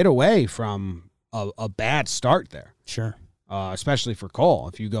or a hit away from a bad start there. Sure. Especially for Cole.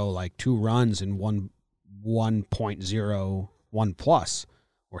 If you go like 2 runs and 1.01 plus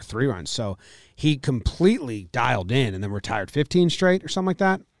or 3 runs. So he completely dialed in and then retired 15 straight or something like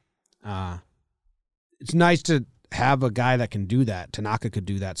that. It's nice to have a guy that can do that. Tanaka could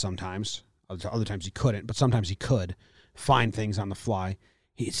do that sometimes. Other times he couldn't, but sometimes he could find things on the fly.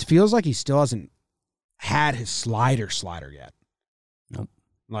 It feels like he still hasn't had his slider yet. Nope.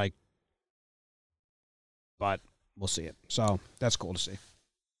 But we'll see it. So that's cool to see.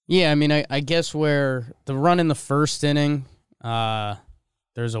 Yeah, I mean, I guess where the run in the first inning,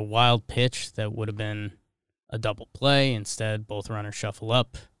 there's a wild pitch that would have been a double play. Instead, both runners shuffle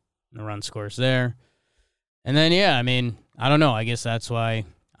up, and the run scores there. And then, yeah, I mean, I don't know. I guess that's why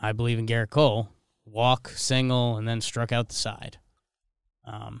I believe in Garrett Cole. Walk, single, and then struck out the side.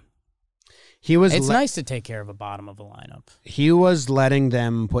 It's nice to take care of a bottom of a lineup. He was letting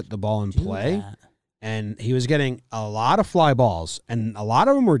them put the ball in play, that. And he was getting a lot of fly balls, and a lot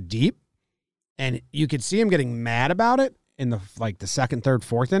of them were deep, and you could see him getting mad about it in the second, third,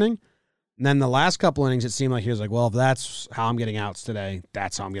 fourth inning. And then the last couple innings, it seemed like he was like, well, if that's how I'm getting outs today,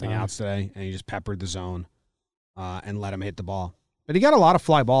 that's how I'm getting outs today. And he just peppered the zone and let him hit the ball. But he got a lot of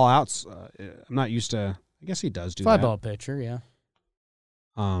fly ball outs. I'm not used to – I guess he does do fly that. Ball pitcher, yeah.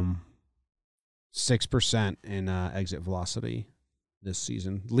 6% in exit velocity this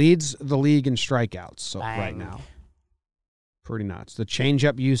season. Leads the league in strikeouts right now. Pretty nuts. The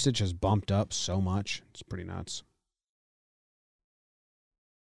changeup usage has bumped up so much. It's pretty nuts.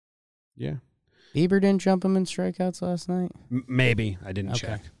 Yeah. Bieber didn't jump him in strikeouts last night? Maybe. I didn't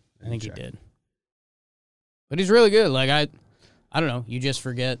check. I think he did. But he's really good. Like, I don't know. You just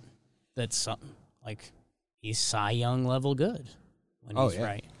forget that he's Cy Young level good when he's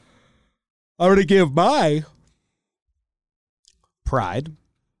right. I'm going to give my pride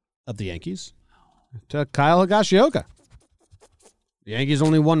of the Yankees to Kyle Higashioka. The Yankees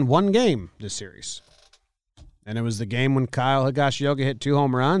only won one game this series. And it was the game when Kyle Higashioka hit 2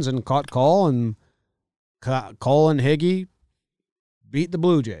 home runs and caught Cole, and Cole and Higgy beat the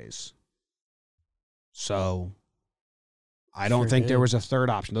Blue Jays. So I don't think there was a third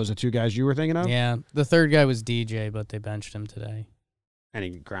option. Those are 2 guys you were thinking of? Yeah, the third guy was DJ, but they benched him today. And he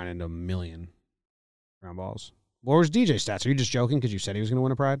grounded into 1,000,000 ground balls. What was DJ's stats? Are you just joking because you said he was going to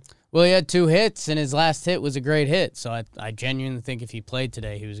win a Pride? Well, he had 2 hits, and his last hit was a great hit. So I genuinely think if he played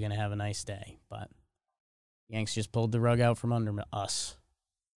today, he was going to have a nice day. But Yanks just pulled the rug out from under us.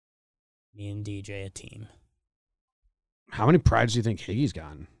 Me and DJ, a team. How many Prides do you think Higgy's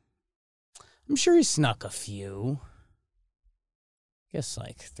gotten? I'm sure he snuck a few. I guess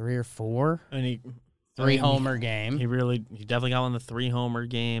like 3 or 4. And 3 homer game. He definitely got on the 3 homer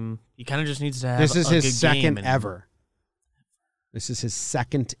game. He kind of just needs to have This is a his good second game ever. This is his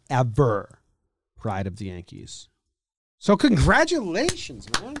second ever Pride of the Yankees. So congratulations,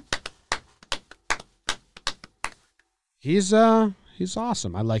 man. He's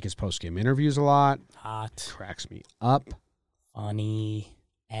awesome. I like his post-game interviews a lot. Hot. Cracks me up. Funny.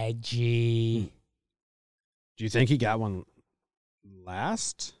 Edgy. Do you think he got one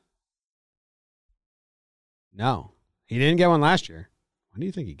last? No. He didn't get one last year. When do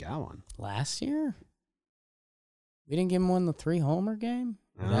you think he got one? Last year? We didn't give him one the 3 homer game?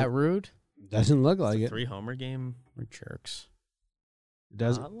 Is that rude? Doesn't look like it. 3 homer game. We're jerks.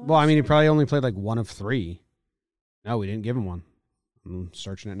 Well, I mean, he probably only played like 1 of 3. No, we didn't give him one. I'm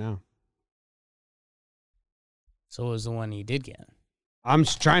searching it now. So what was the one he did get? I'm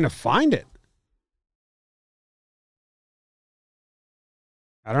trying to find it.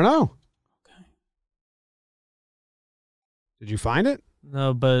 I don't know. Okay. Did you find it?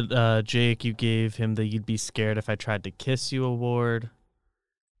 No, but Jake, you gave him the "You'd Be Scared If I Tried to Kiss You" award.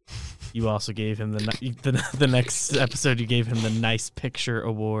 You also gave him the next episode. You gave him the Nice Picture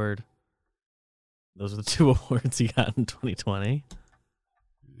award. Those are the 2 awards he got in 2020.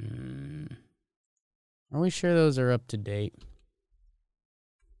 Are we sure those are up to date?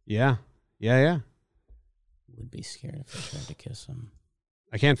 Yeah. Would be scared if I tried to kiss him.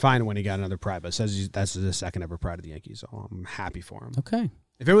 I can't find when he got another Pride, but it says that's his second ever Pride of the Yankees, so I'm happy for him. Okay.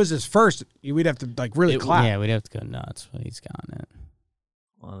 If it was his first, we'd have to like really clap. Yeah, we'd have to go nuts, but he's gotten it.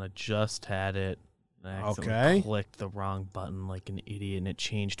 Well, I just had it. I accidentally clicked the wrong button like an idiot, and it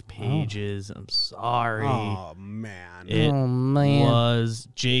changed pages. I'm sorry. Oh, man. It was,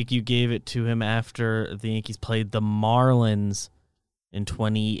 Jake, you gave it to him after the Yankees played the Marlins in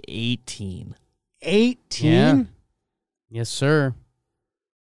 2018. 18? Yeah. Yes, sir.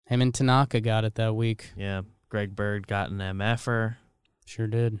 Him and Tanaka got it that week. Yeah. Greg Bird got an MFer. Sure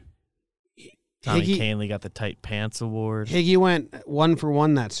did. Tommy Kahnle got the Tight Pants Award. Higgy went 1 for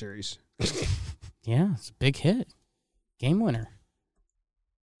 1 that series. Yeah, it's a big hit. Game winner.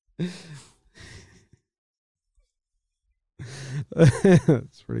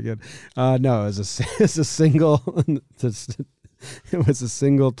 That's pretty good. No, it was a single. It was a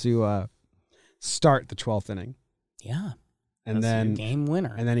single to start the 12th inning. Yeah. And That's then your game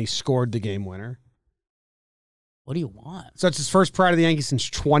winner. And then he scored the game winner. What do you want? So it's his first Pride of the Yankees since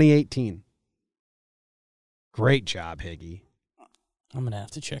 2018. Great job, Higgy. I'm going to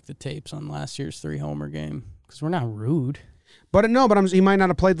have to check the tapes on last year's 3 homer game because we're not rude. But he might not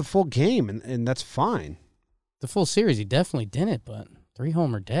have played the full game, and that's fine. The full series, he definitely didn't, but 3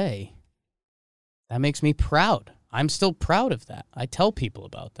 homer day, that makes me proud. I'm still proud of that. I tell people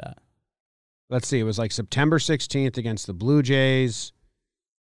about that. Let's see. It was like September 16th against the Blue Jays.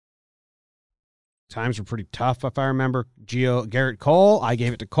 Times were pretty tough, if I remember. Garrett Cole, I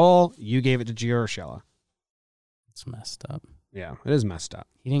gave it to Cole. You gave it to Gio Urshela. It's messed up. Yeah, it is messed up.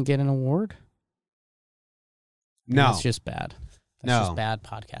 He didn't get an award? No. That's just bad. That's just bad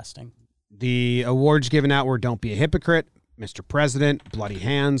podcasting. The awards given out were Don't Be a Hypocrite, Mr. President, Bloody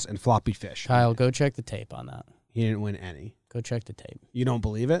Hands, and Floppy Fish. Kyle, go check the tape on that. He didn't win any. Go check the tape. You don't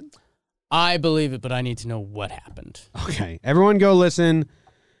believe it? I believe it, but I need to know what happened. Okay. Everyone go listen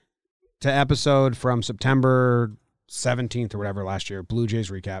to episode from September 17th or whatever last year, Blue Jays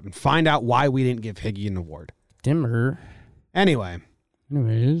recap, and find out why we didn't give Higgy an award. Dimmer.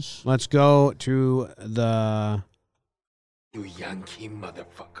 Anyways, let's go to the... You Yankee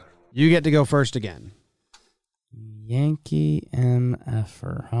motherfucker. You get to go first again. Yankee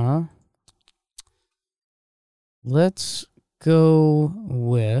MFer, huh? Let's go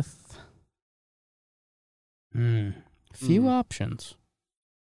with a few options.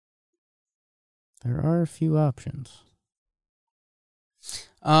 There are a few options.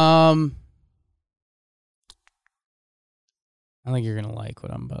 I think you're going to like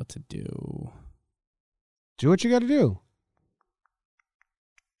what I'm about to do. Do what you got to do.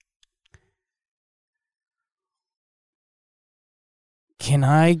 Can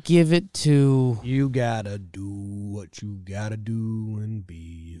I give it to... You got to do what you got to do and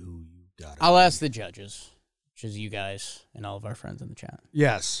be who you got to I'll be. ask the judges, which is you guys and all of our friends in the chat.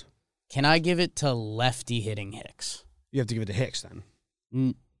 Yes. Can I give it to lefty hitting Hicks? You have to give it to Hicks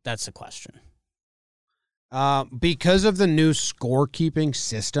then. That's the question. Because of the new scorekeeping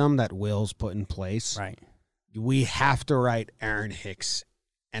system that Will's put in place, Right. we have to write Aaron Hicks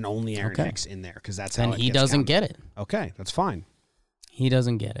and only Aaron Okay. Hicks in there because that's how And it he gets doesn't counted. get it. Okay, that's fine. He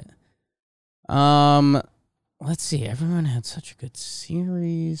doesn't get it. Let's see. Everyone had such a good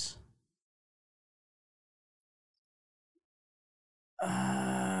series.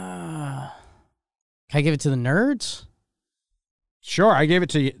 Can I give it to the Nerds? Sure, I gave it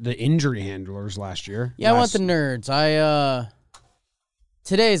to the injury handlers last year. Yeah, I want the Nerds.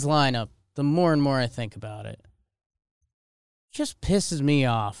 Today's lineup, the more and more I think about it, just pisses me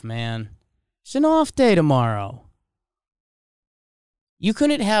off, man. It's an off day tomorrow. You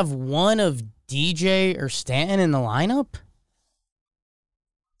couldn't have one of DJ or Stanton in the lineup?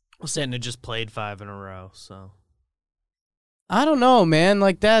 Well, Stanton had just played 5 in a row, so. I don't know, man.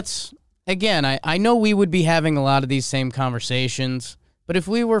 Like, that's... Again, I know we would be having a lot of these same conversations, but if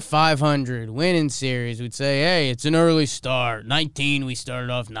we were 500, winning series, we'd say, hey, it's an early start. 19, we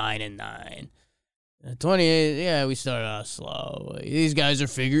started off 9-9. 28, yeah, we started off slow. These guys are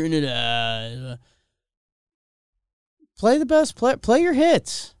figuring it out. Play the best play. Play your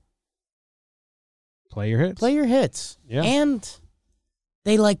hits. Play your hits. Play your hits. Yeah. And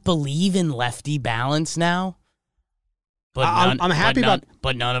they, believe in lefty balance now. But I'm happy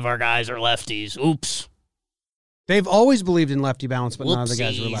but none of our guys are lefties. Oops. They've always believed in lefty balance, but none of the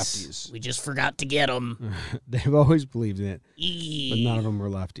guys were Whoopsies. lefties. We just forgot to get them. They've always believed in it, but none of them were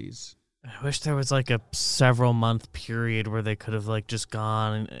lefties. I wish there was a several month period where they could have just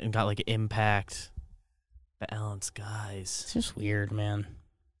gone and got impact. Balance guys. It's just weird, man.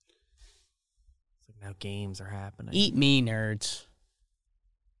 It's now games are happening. Eat me, nerds.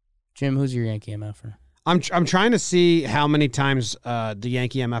 Jim, who's your Yankee MFer? I'm trying to see how many times the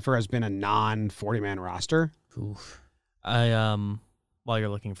Yankee MFer has been a non-40-man roster. Oof. While you're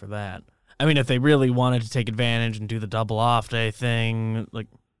looking for that, I mean, if they really wanted to take advantage and do the double off day thing,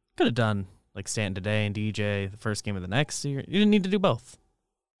 could have done Stanton today and DJ the first game of the next year. You didn't need to do both.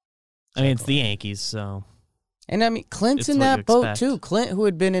 I mean, it's the Yankees, so. And I mean, Clint's It's in what that you boat expect. too. Clint, who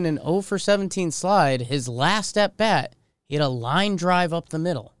had been in an 0 for 17 slide, his last at bat, he had a line drive up the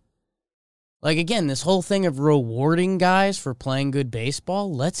middle. Again, this whole thing of rewarding guys for playing good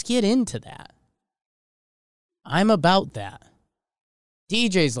baseball, let's get into that. I'm about that.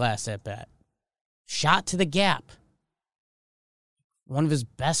 DJ's last at bat, shot to the gap. One of his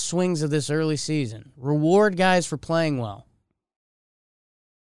best swings of this early season. Reward guys for playing well.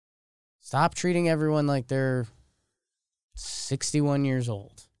 Stop treating everyone like they're 61 years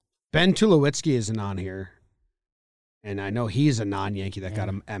old. Ben Tulowitzki isn't on here, and I know he's a non-Yankee that got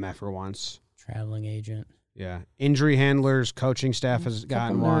an MFer once. Traveling agent. Yeah. Injury handlers, coaching staff has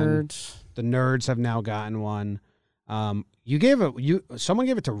gotten Couple one. nerds. The Nerds have now gotten one. Someone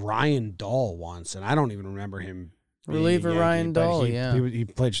gave it to Ryan Dahl once, and I don't even remember him. being a Reliever Yankee, Ryan but Dahl, he, yeah. He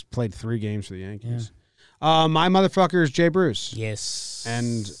played 3 games for the Yankees. My motherfucker is Jay Bruce. Yes.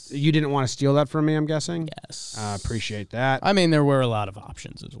 And you didn't want to steal that from me, I'm guessing? Yes. Appreciate that. I mean, there were a lot of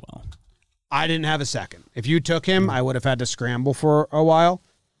options as well. I didn't have a second. If you took him, I would have had to scramble for a while.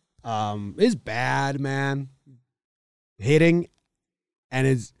 It's bad, man. Hitting,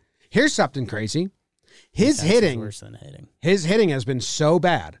 and here's something crazy. His Defense is hitting, worse than hitting. his hitting has been so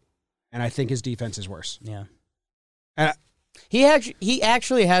bad, and I think his defense is worse. Yeah. Uh, He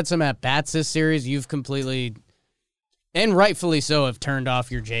actually had some at bats this series. You've completely, and rightfully so, have turned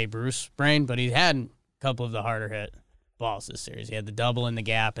off your Jay Bruce brain. But he had a couple of the harder hit balls this series. He had the double in the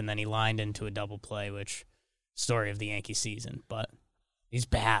gap, and then he lined into a double play, which story of the Yankee season. But he's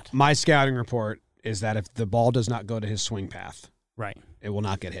bad. My scouting report is that if the ball does not go to his swing path, Right. it will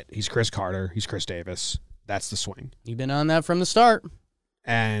not get hit. He's Chris Carter. He's Chris Davis. That's the swing. You've been on that from the start.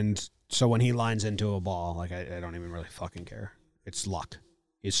 And so when he lines into a ball, I don't even really fucking care. It's luck.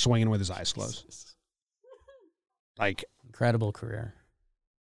 He's swinging with his eyes closed. Incredible career.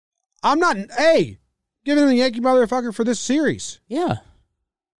 I'm not, giving him the Yankee motherfucker for this series. Yeah. I'm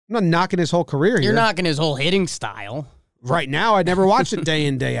not knocking his whole career here. You're knocking his whole hitting style. Right now, I'd never watched it day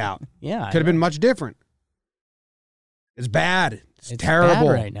in, day out. Yeah. Could have been much different. It's bad. It's It's terrible.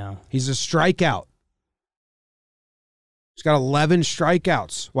 bad right now. He's a strikeout. He's got 11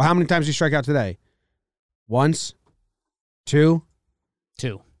 strikeouts. Well, how many times did he strike out today? Once? 2?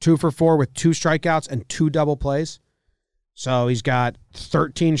 2. 2 for 4 with 2 strikeouts and 2 double plays. So he's got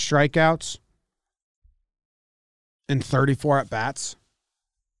 13 strikeouts and 34 at bats.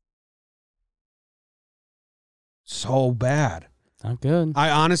 So bad. Not good.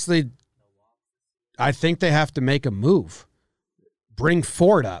 I think they have to make a move. Bring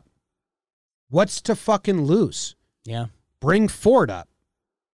Ford up. What's to fucking lose? Yeah. Bring Ford up.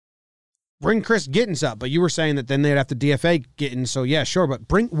 Bring Chris Gittens up. But you were saying that then they'd have to DFA Gittens. So yeah, sure.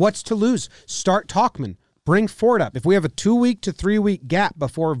 But what's to lose? Start Talkman. Bring Ford up. If we have a 2-week to 3-week gap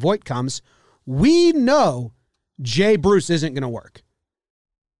before Voit comes, we know Jay Bruce isn't going to work.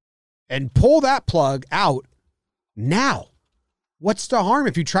 And pull that plug out now. What's to harm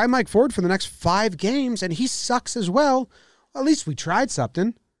if you try Mike Ford for the next 5 games and he sucks as well? At least we tried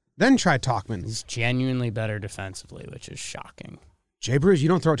something. Then try Talkman. He's genuinely better defensively, which is shocking. Jay Bruce, you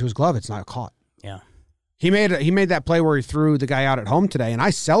don't throw it to his glove, it's not caught. Yeah. He made that play where he threw the guy out at home today, and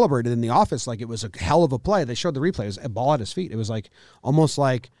I celebrated in the office like it was a hell of a play. They showed the replay. It was a ball at his feet. It was like almost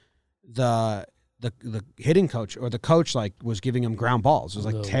like the hitting coach or the coach like was giving him ground balls. It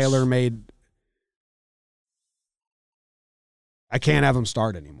was like tailor-made. I can't have him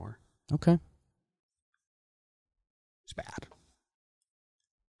start anymore. Okay. It's bad.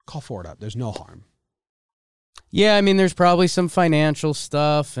 Call Ford up. There's no harm. Yeah, I mean, there's probably some financial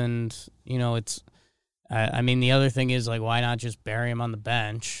stuff, and, you know, it's, I mean, the other thing is, like, why not just bury him on the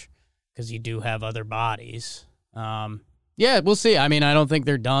bench? Because you do have other bodies. Yeah, we'll see. I mean, I don't think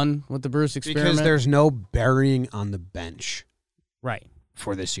they're done with the Bruce experiment. Because there's no burying on the bench. Right.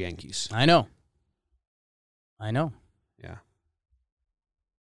 For this Yankees. I know. Yeah.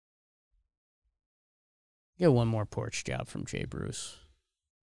 Get one more porch job from Jay Bruce.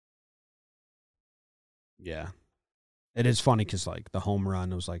 Yeah. It is funny because, like, the home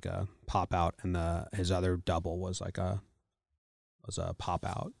run was like a pop out, and his other double was like a pop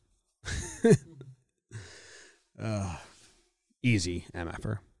out. Easy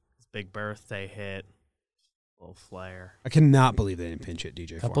MFer. His big birthday hit. Little flare. I cannot believe they didn't pinch it,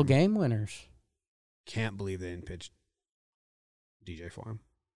 DJ. Couple for him. game winners. Can't believe they didn't pitch DJ for him.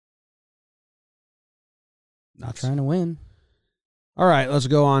 Not trying to win. All right, let's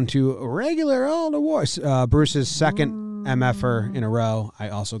go on to regular old awards. Bruce's second MFer in a row. I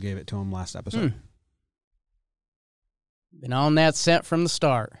also gave it to him last episode. Been on that set from the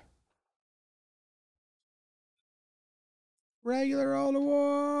start. Regular old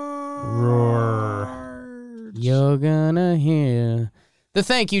award. Roar. You're gonna hear the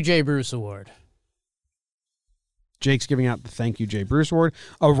Thank You Jay Bruce Award. Jake's giving out the Thank You Jay Bruce Award.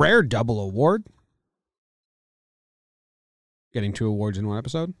 A rare double award. Getting 2 awards in one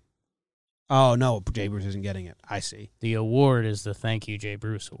episode? Oh, no, Jay Bruce isn't getting it. I see. The award is the Thank You Jay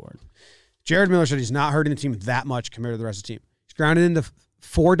Bruce Award. Jared Miller said he's not hurting the team that much compared to the rest of the team. He's grounded into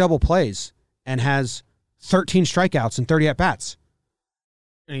 4 double plays and has 13 strikeouts and 30 at-bats.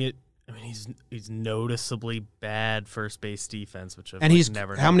 He's noticeably bad first base defense, which I've he's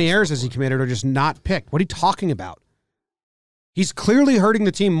never. How many errors has he committed or just not picked? What are you talking about? He's clearly hurting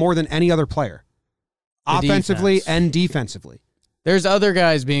the team more than any other player. Offensively and defensively. There's other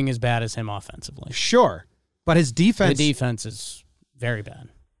guys being as bad as him offensively. Sure. But his defense... The defense is very bad.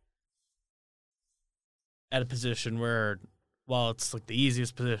 At a position where, while it's like the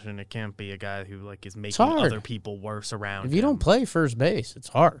easiest position, it can't be a guy who like is making other people worse around If you don't play first base, it's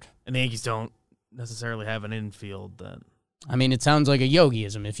hard. And the Yankees don't necessarily have an infield that... I mean, it sounds like a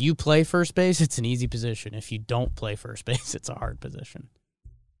yogiism. If you play first base, it's an easy position. If you don't play first base, it's a hard position.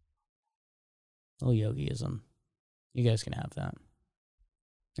 Little yogiism. You guys can have that.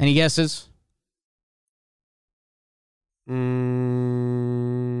 Any guesses? No.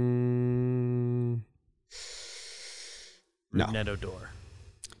 Rougned Odor.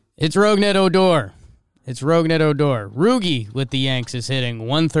 It's Rougned Odor. Rugi with the Yanks is hitting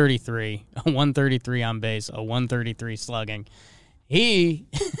 133, a 133 on base, a 133 slugging. He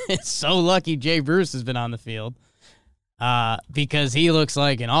is so lucky Jay Bruce has been on the field because he looks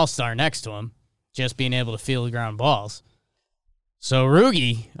like an all-star next to him, just being able to field ground balls. So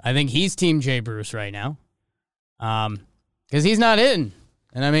Rugi, I think he's Team Jay Bruce right now because he's not hitting.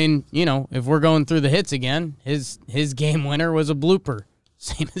 And, I mean, you know, if we're going through the hits again, his game winner was a blooper,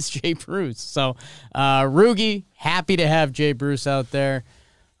 same as Jay Bruce. So Rugi, happy to have Jay Bruce out there.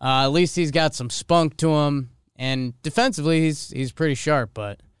 At least he's got some spunk to him. And defensively, he's pretty sharp.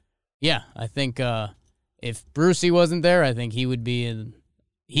 But, yeah, I think if Brucey wasn't there, I think he would be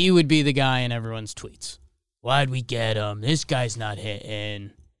the guy in everyone's tweets. Why'd we get him? This guy's not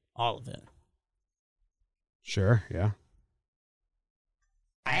hitting. All of it. Sure, yeah.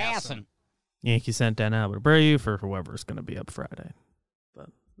 Assing. Yankees sent Dan Albert Abreu for whoever's going to be up Friday. But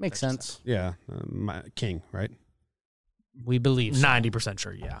Makes sense. Yeah, King, right? We believe so. 90%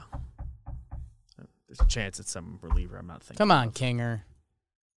 sure, yeah. There's a chance it's some reliever I'm not thinking. Come on, of. Kinger.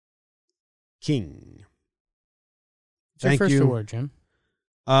 King. What's your Thank first you. award, Jim?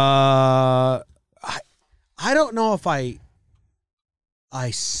 I don't know if I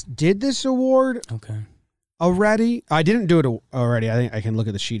did this award Okay. already. I didn't do it already. I think I can look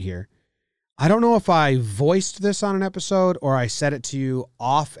at the sheet here. I don't know if I voiced this on an episode or I said it to you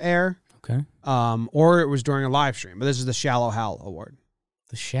off air, Okay. or it was during a live stream. But this is the Shallow Hal Award.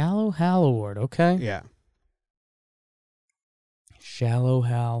 The Shallow Hal Award. Okay. Yeah. Shallow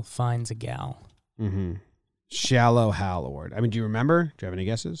Hal finds a gal. Mm-hmm. Shallow Hal Award. I mean, do you remember? Do you have any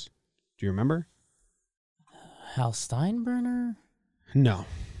guesses? Do you remember? Hal Steinbrenner? No.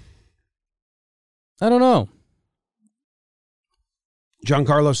 I don't know.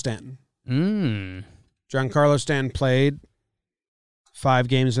 Giancarlo Stanton. Giancarlo Stanton played 5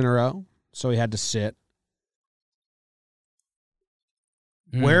 games in a row, so he had to sit.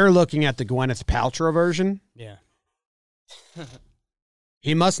 We're looking at the Gwyneth Paltrow version. Yeah.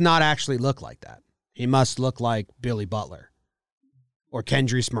 He must not actually look like that. He must look like Billy Butler or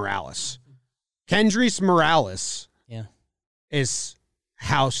Kendrys Morales. Kendrys Morales Yeah. is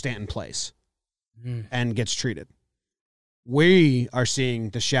how Stanton plays and gets treated. We are seeing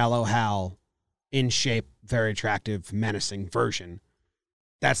the Shallow Hal, in shape, very attractive, menacing version.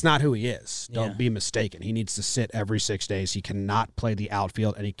 That's not who he is. Don't be mistaken. He needs to sit every 6 days. He cannot play the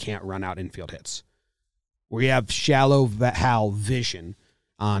outfield, and he can't run out infield hits. We have Shallow Hal vision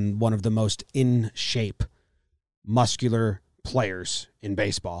on one of the most in-shape, muscular players in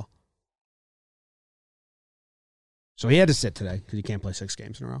baseball. So he had to sit today because he can't play 6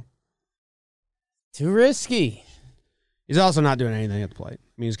 games in a row. Too risky. He's also not doing anything at the plate.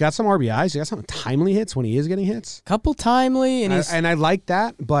 I mean, he's got some RBIs. He's got some timely hits when he is getting hits. Couple timely, and And I like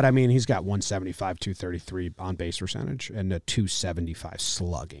that, but I mean, he's got 175, 233 on base percentage and a 275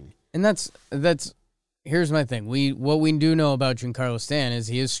 slugging. And that's here's my thing. What we do know about Giancarlo Stanton is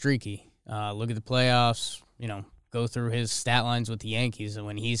he is streaky. Look at the playoffs. Go through his stat lines with the Yankees, and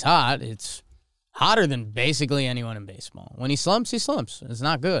when he's hot, it's hotter than basically anyone in baseball. When he slumps, he slumps. It's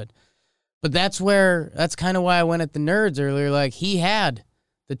not good. But that's kind of why I went at the Nerds earlier. Like, he had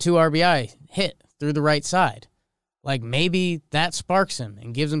the 2 RBI hit through the right side. Like, maybe that sparks him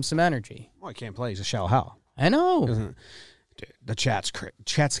and gives him some energy. Well, he can't play. He's a Shallow Hal. I know. Dude, the chat's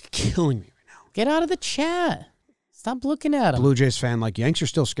killing me right now. Get out of the chat. Stop looking at him. Blue Jays fan, like, Yanks are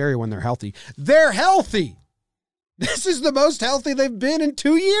still scary when they're healthy. They're healthy! This is the most healthy they've been in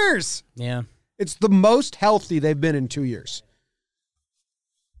 2 years. Yeah. It's the most healthy they've been in 2 years.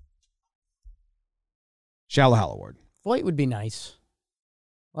 Shallow Hal Award. Voight would be nice.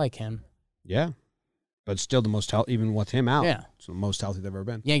 Like him. Yeah. But still the most healthy, even with him out. Yeah. It's the most healthy they've ever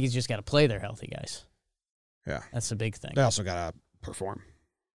been. Yankees just got to play their healthy guys. Yeah. That's the big thing. They also got to perform.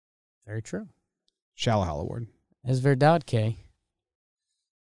 Very true. Shallow Hal Award. As Verdadke.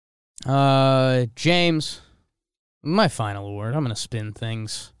 James, my final award. I'm going to spin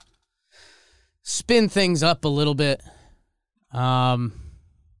things up a little bit.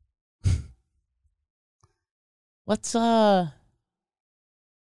 Let's That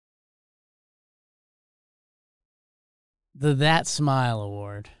Smile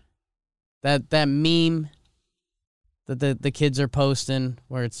Award. That meme that the kids are posting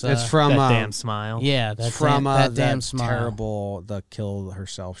where it's from that damn smile. Yeah, that's from that damn that smile. terrible The Kill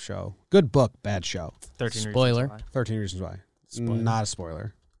Herself show. Good book, bad show. 13 Spoiler. Reasons Why. 13 Reasons Why. Spoiler. Not a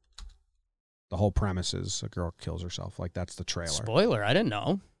spoiler. The whole premise is a girl kills herself. Like, that's the trailer. Spoiler, I didn't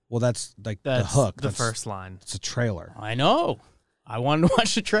know. Well, that's like That's the hook. the That's- first line. It's a trailer. I know. I wanted to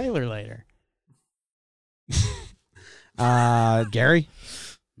watch the trailer later. Gary?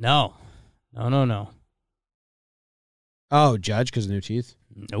 No. Oh, Judge because of new teeth?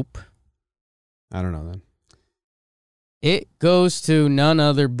 Nope. I don't know then. It goes to none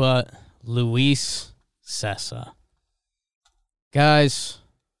other but Luis Sessa. Guys,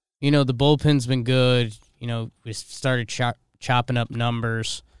 the bullpen's been good. We started chopping up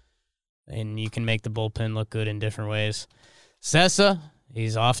numbers, and you can make the bullpen look good in different ways. Sessa,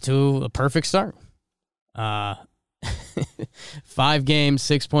 he's off to a perfect start. 5 games,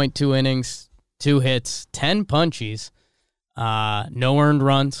 6.2 innings, 2 hits, 10 punchies, no earned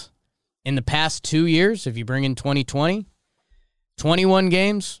runs. In the past 2 years, if you bring in 2020, 21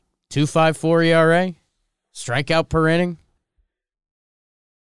 games, 2.54 ERA, strikeout per inning.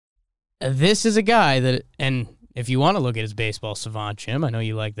 This is a guy that, and if you want to look at his baseball savant, Jim, I know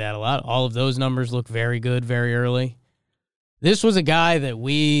you like that a lot. All of those numbers look very good very early. This was a guy that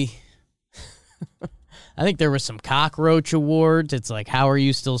we I think there was some cockroach awards. It's like, how are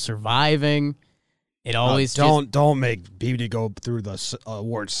you still surviving? It always don't make BB go through the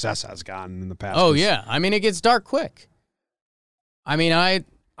awards Sess has gotten in the past. Oh yeah, I mean it gets dark quick. I mean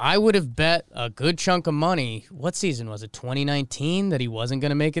I would have bet a good chunk of money. What season was it? 2019 that he wasn't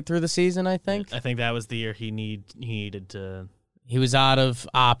going to make it through the season. I think that was the year he needed to. He was out of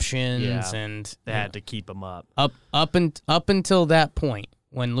options, and they had to keep him up. Up until that point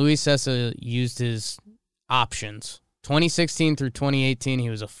when Luis Sessa used his options. 2016 through 2018, he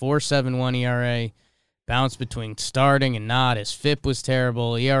was a 4.71 ERA, bounced between starting and not. His FIP was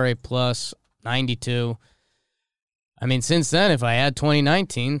terrible. ERA plus 92. I mean, since then, if I add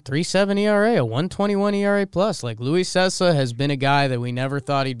 2019, 3.7 ERA, a 1.21 ERA plus. Like, Luis Sessa has been a guy that we never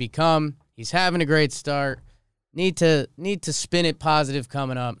thought he'd become. He's having a great start. Need to spin it positive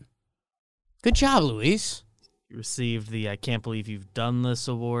coming up. Good job, Luis. You received the I Can't Believe You've Done This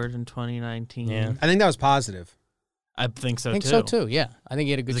award in 2019. Yeah. I think that was positive. I think so, I think so, too, yeah. I think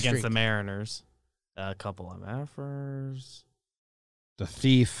he had a good against streak. the Mariners. A couple of MFers. The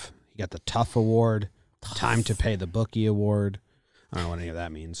Thief. He got the Tough Award. Time to Pay the Bookie Award. I don't know what any of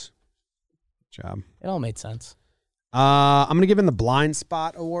that means. Good job. It all made sense. I'm going to give him the Blind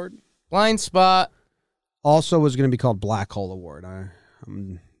Spot Award. Blind Spot. Also was going to be called Black Hole Award.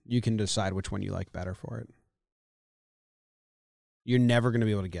 You can decide which one you like better for it. You're never going to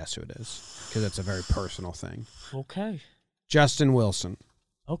be able to guess who it is because it's a very personal thing. Okay. Justin Wilson.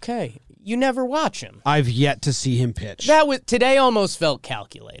 Okay. You never watch him. I've yet to see him pitch. Today almost felt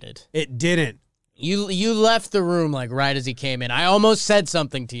calculated. It didn't. You left the room like right as he came in. I almost said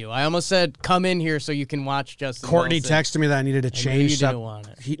something to you. I almost said, "Come in here so you can watch Justin." Courtney Wilson. texted me that I needed to change something. Didn't want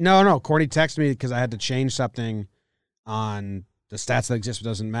it. No. Courtney texted me because I had to change something on the stats that exist but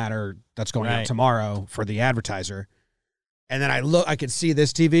doesn't matter. That's going out tomorrow for the advertiser. And then I could see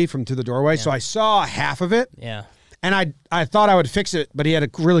this TV from through the doorway, so I saw half of it. Yeah. And I thought I would fix it, but he had a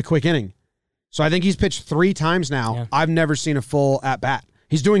really quick inning. So I think he's pitched 3 times now. Yeah. I've never seen a full at-bat.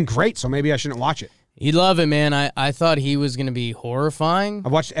 He's doing great, so maybe I shouldn't watch it. You'd love it, man. I thought he was going to be horrifying.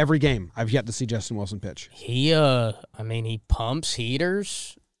 I've watched every game. I've yet to see Justin Wilson pitch. He pumps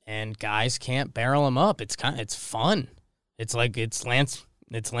heaters, and guys can't barrel him up. It's fun. It's like it's Lance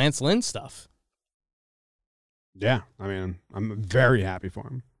Lynn stuff. Yeah, I mean, I'm very happy for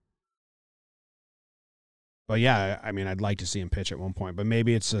him. But yeah, I mean, I'd like to see him pitch at one point, but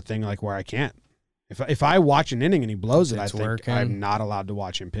maybe it's a thing like where I can't. If I watch an inning and he blows it, I think working. I'm not allowed to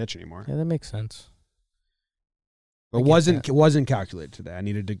watch him pitch anymore. Yeah, that makes sense. But wasn't calculated today. I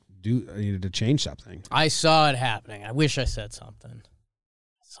needed to change something. I saw it happening. I wish I said something.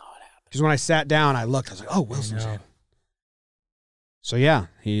 I saw it happen. Because when I sat down, I looked. I was like, "Oh, Wilson's in." So yeah,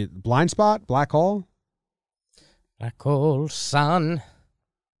 he blind spot, black hole. Black hole, son.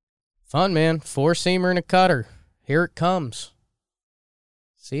 Fun, man. 4-seamer and a cutter. Here it comes.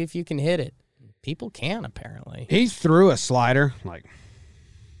 See if you can hit it. People can, apparently. He threw a slider like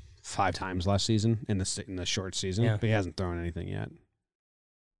 5 times last season in the short season, but he hasn't thrown anything yet.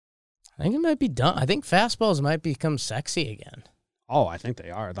 I think it might be done. I think fastballs might become sexy again. Oh, I think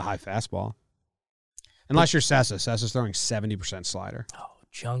they are. The high fastball. Unless you're Sessa. Sessa's throwing 70% slider. Oh,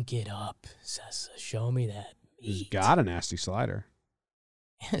 junk it up, Sessa. Show me that. He's got a nasty slider.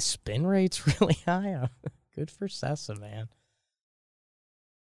 Yeah, spin rate's really high. Good for Sessa, man.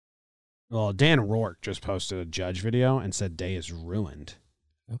 Well, Dan Rourke just posted a Judge video and said Day is ruined.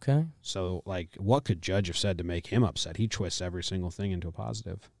 Okay. So, like, what could Judge have said to make him upset? He twists every single thing into a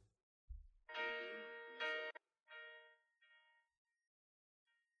positive.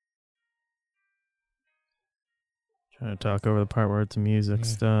 Trying to talk over the part where it's music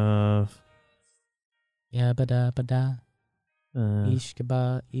stuff. Yeah, ba-da.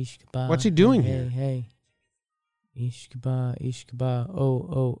 Ishkaba, ishkaba. What's he doing here? Hey. Ishkaba.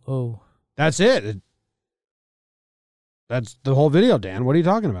 Oh. That's it. That's the whole video, Dan. What are you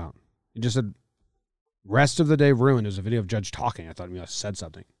talking about? He just said, rest of the day ruined. There's a video of Judge talking. I thought he must have said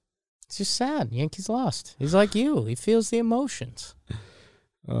something. It's just sad. Yankees lost. He's like you. He feels the emotions.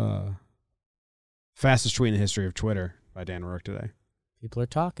 Fastest tweet in the history of Twitter by Dan Rourke today. People are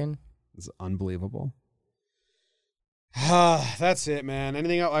talking. It's unbelievable. That's it, man.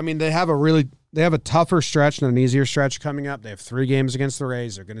 Anything else? I mean, they have a tougher stretch and an easier stretch coming up. They have 3 games against the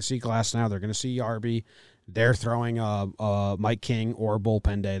Rays. They're going to see Glass now. They're going to see Yarby. They're throwing Mike King or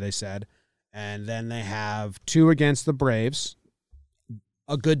bullpen day, they said. And then they have 2 against the Braves,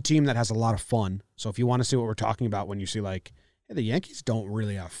 a good team that has a lot of fun. So if you want to see what we're talking about when you see like, hey, the Yankees don't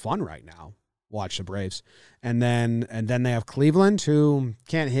really have fun right now, watch the Braves. And then they have Cleveland, who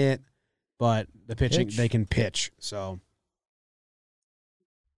can't hit, but the pitching, they can pitch. So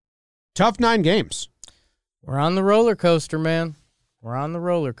Tough 9 games. We're on the roller coaster, man. We're on the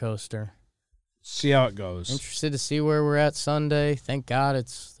roller coaster. See how it goes. Interested to see where we're at Sunday. Thank God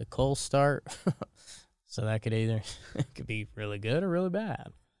it's the Cole start. So that could either it could be really good or really bad.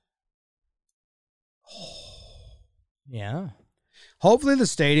 Yeah. Hopefully the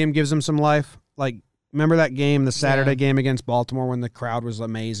stadium gives them some life. Like, remember that game, the Saturday Yeah. game against Baltimore when the crowd was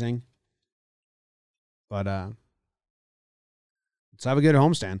amazing? But let's have a good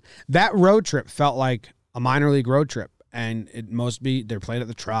homestand. That road trip felt like a minor league road trip. And it must be, they played at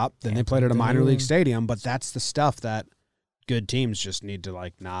the Trop, then they played at a minor league stadium, but that's the stuff that good teams just need to,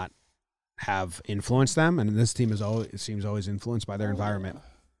 like, not have influence them. And this team is always, it seems always influenced by their environment.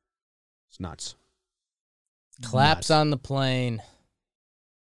 It's nuts. Claps Nuts. on the plane.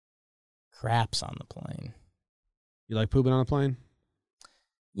 Craps on the plane. You like pooping on a plane?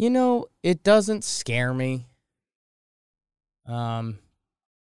 You know, it doesn't scare me.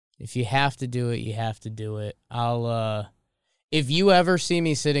 If you have to do it, you have to do it. If you ever see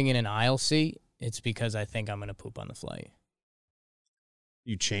me sitting in an aisle seat, it's because I think I'm going to poop on the flight.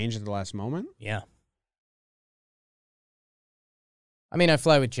 You change at the last moment? Yeah. I mean, I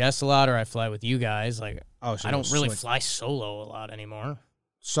fly with Jess a lot, or I fly with you guys. Like, Oh, so I don't you'll really switch. fly solo a lot anymore.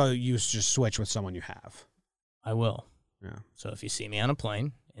 So you just switch with someone you have. I will. Yeah. So if you see me on a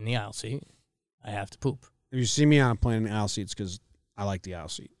plane in the aisle seat, I have to poop. If you see me on a plane in the aisle seats, because I like the aisle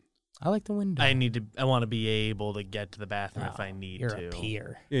seat. I like the window. I want to be able to get to the bathroom if I need You're to. a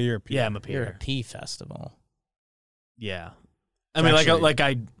peer. Yeah, you're a peer. Yeah, I'm a You're a peer. pee festival. Yeah. I mean,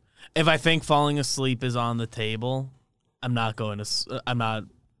 Actually- if I think falling asleep is on the table, I'm not going to. I'm not.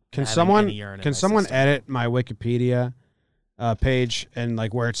 Can having someone any urine in my someone system. edit my Wikipedia page and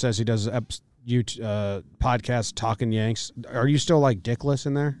like where it says he does podcast talking Yanks? Are you still like dickless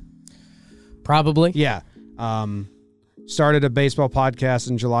in there? Probably. Yeah. Started a baseball podcast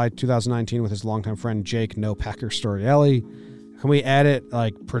in July 2019 with his longtime friend Jake No Packer Storielli. Can we edit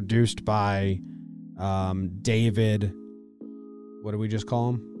like produced by David? What do we just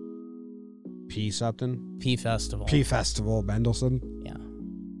call him? P something? Pee festival. P Festival Mendelson. Yeah.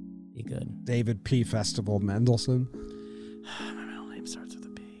 Be good. David P Festival Mendelson. My middle name starts with a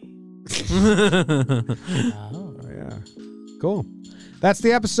P. Oh. Oh, yeah. Cool. That's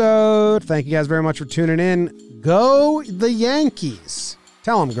the episode. Thank you guys very much for tuning in. Go the Yankees.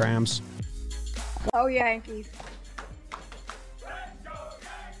 Tell them, Grams. Oh, Yankees.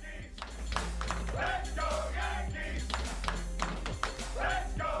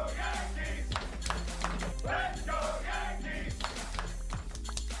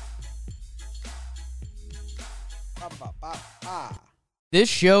 This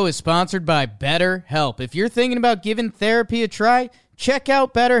show is sponsored by BetterHelp. If you're thinking about giving therapy a try, check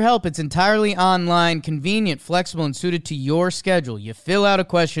out BetterHelp. It's entirely online, convenient, flexible, and suited to your schedule. You fill out a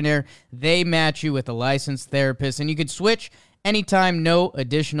questionnaire, they match you with a licensed therapist, and you can switch anytime, no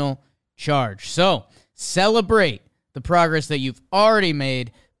additional charge. So, celebrate the progress that you've already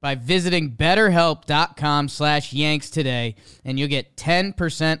made by visiting BetterHelp.com/Yanks today, and you'll get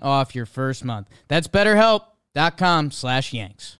 10% off your first month. That's BetterHelp.com/Yanks.